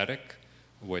an aesthetic,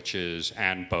 which is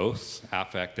and both,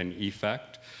 affect and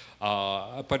effect.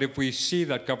 But if we see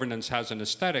that governance has an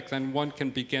aesthetic, then one can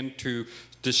begin to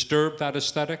disturb that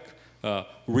aesthetic,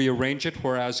 rearrange it,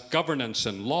 whereas governance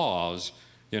and laws,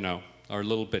 you know, are a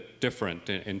little bit different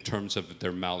in terms of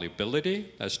their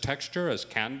malleability as texture, as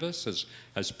canvas,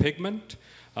 as pigment.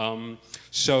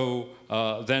 So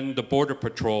then the Border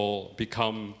Patrol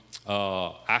become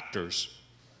actors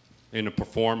in a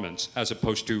performance as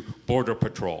opposed to Border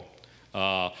Patrol.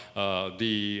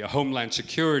 The Homeland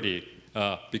Security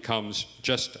becomes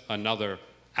just another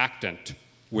actant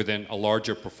within a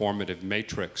larger performative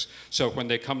matrix. So when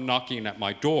they come knocking at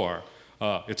my door,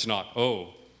 it's not,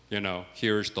 oh, you know,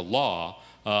 here's the law,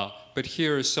 but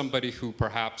here is somebody who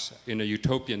perhaps in a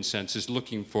utopian sense is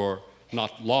looking for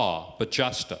not law, but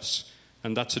justice.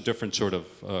 And that's a different sort of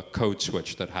code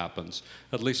switch that happens,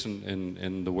 at least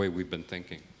in the way we've been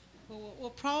thinking. We'll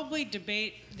probably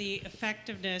debate the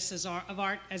effectiveness of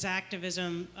art as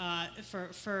activism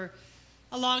for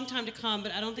a long time to come,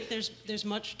 but I don't think there's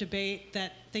much debate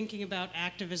that thinking about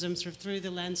activism sort of through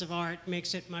the lens of art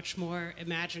makes it much more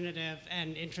imaginative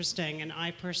and interesting. And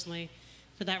I personally,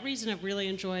 for that reason, have really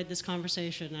enjoyed this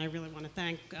conversation. I really want to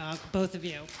thank both of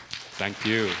you. Thank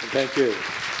you. Thank you.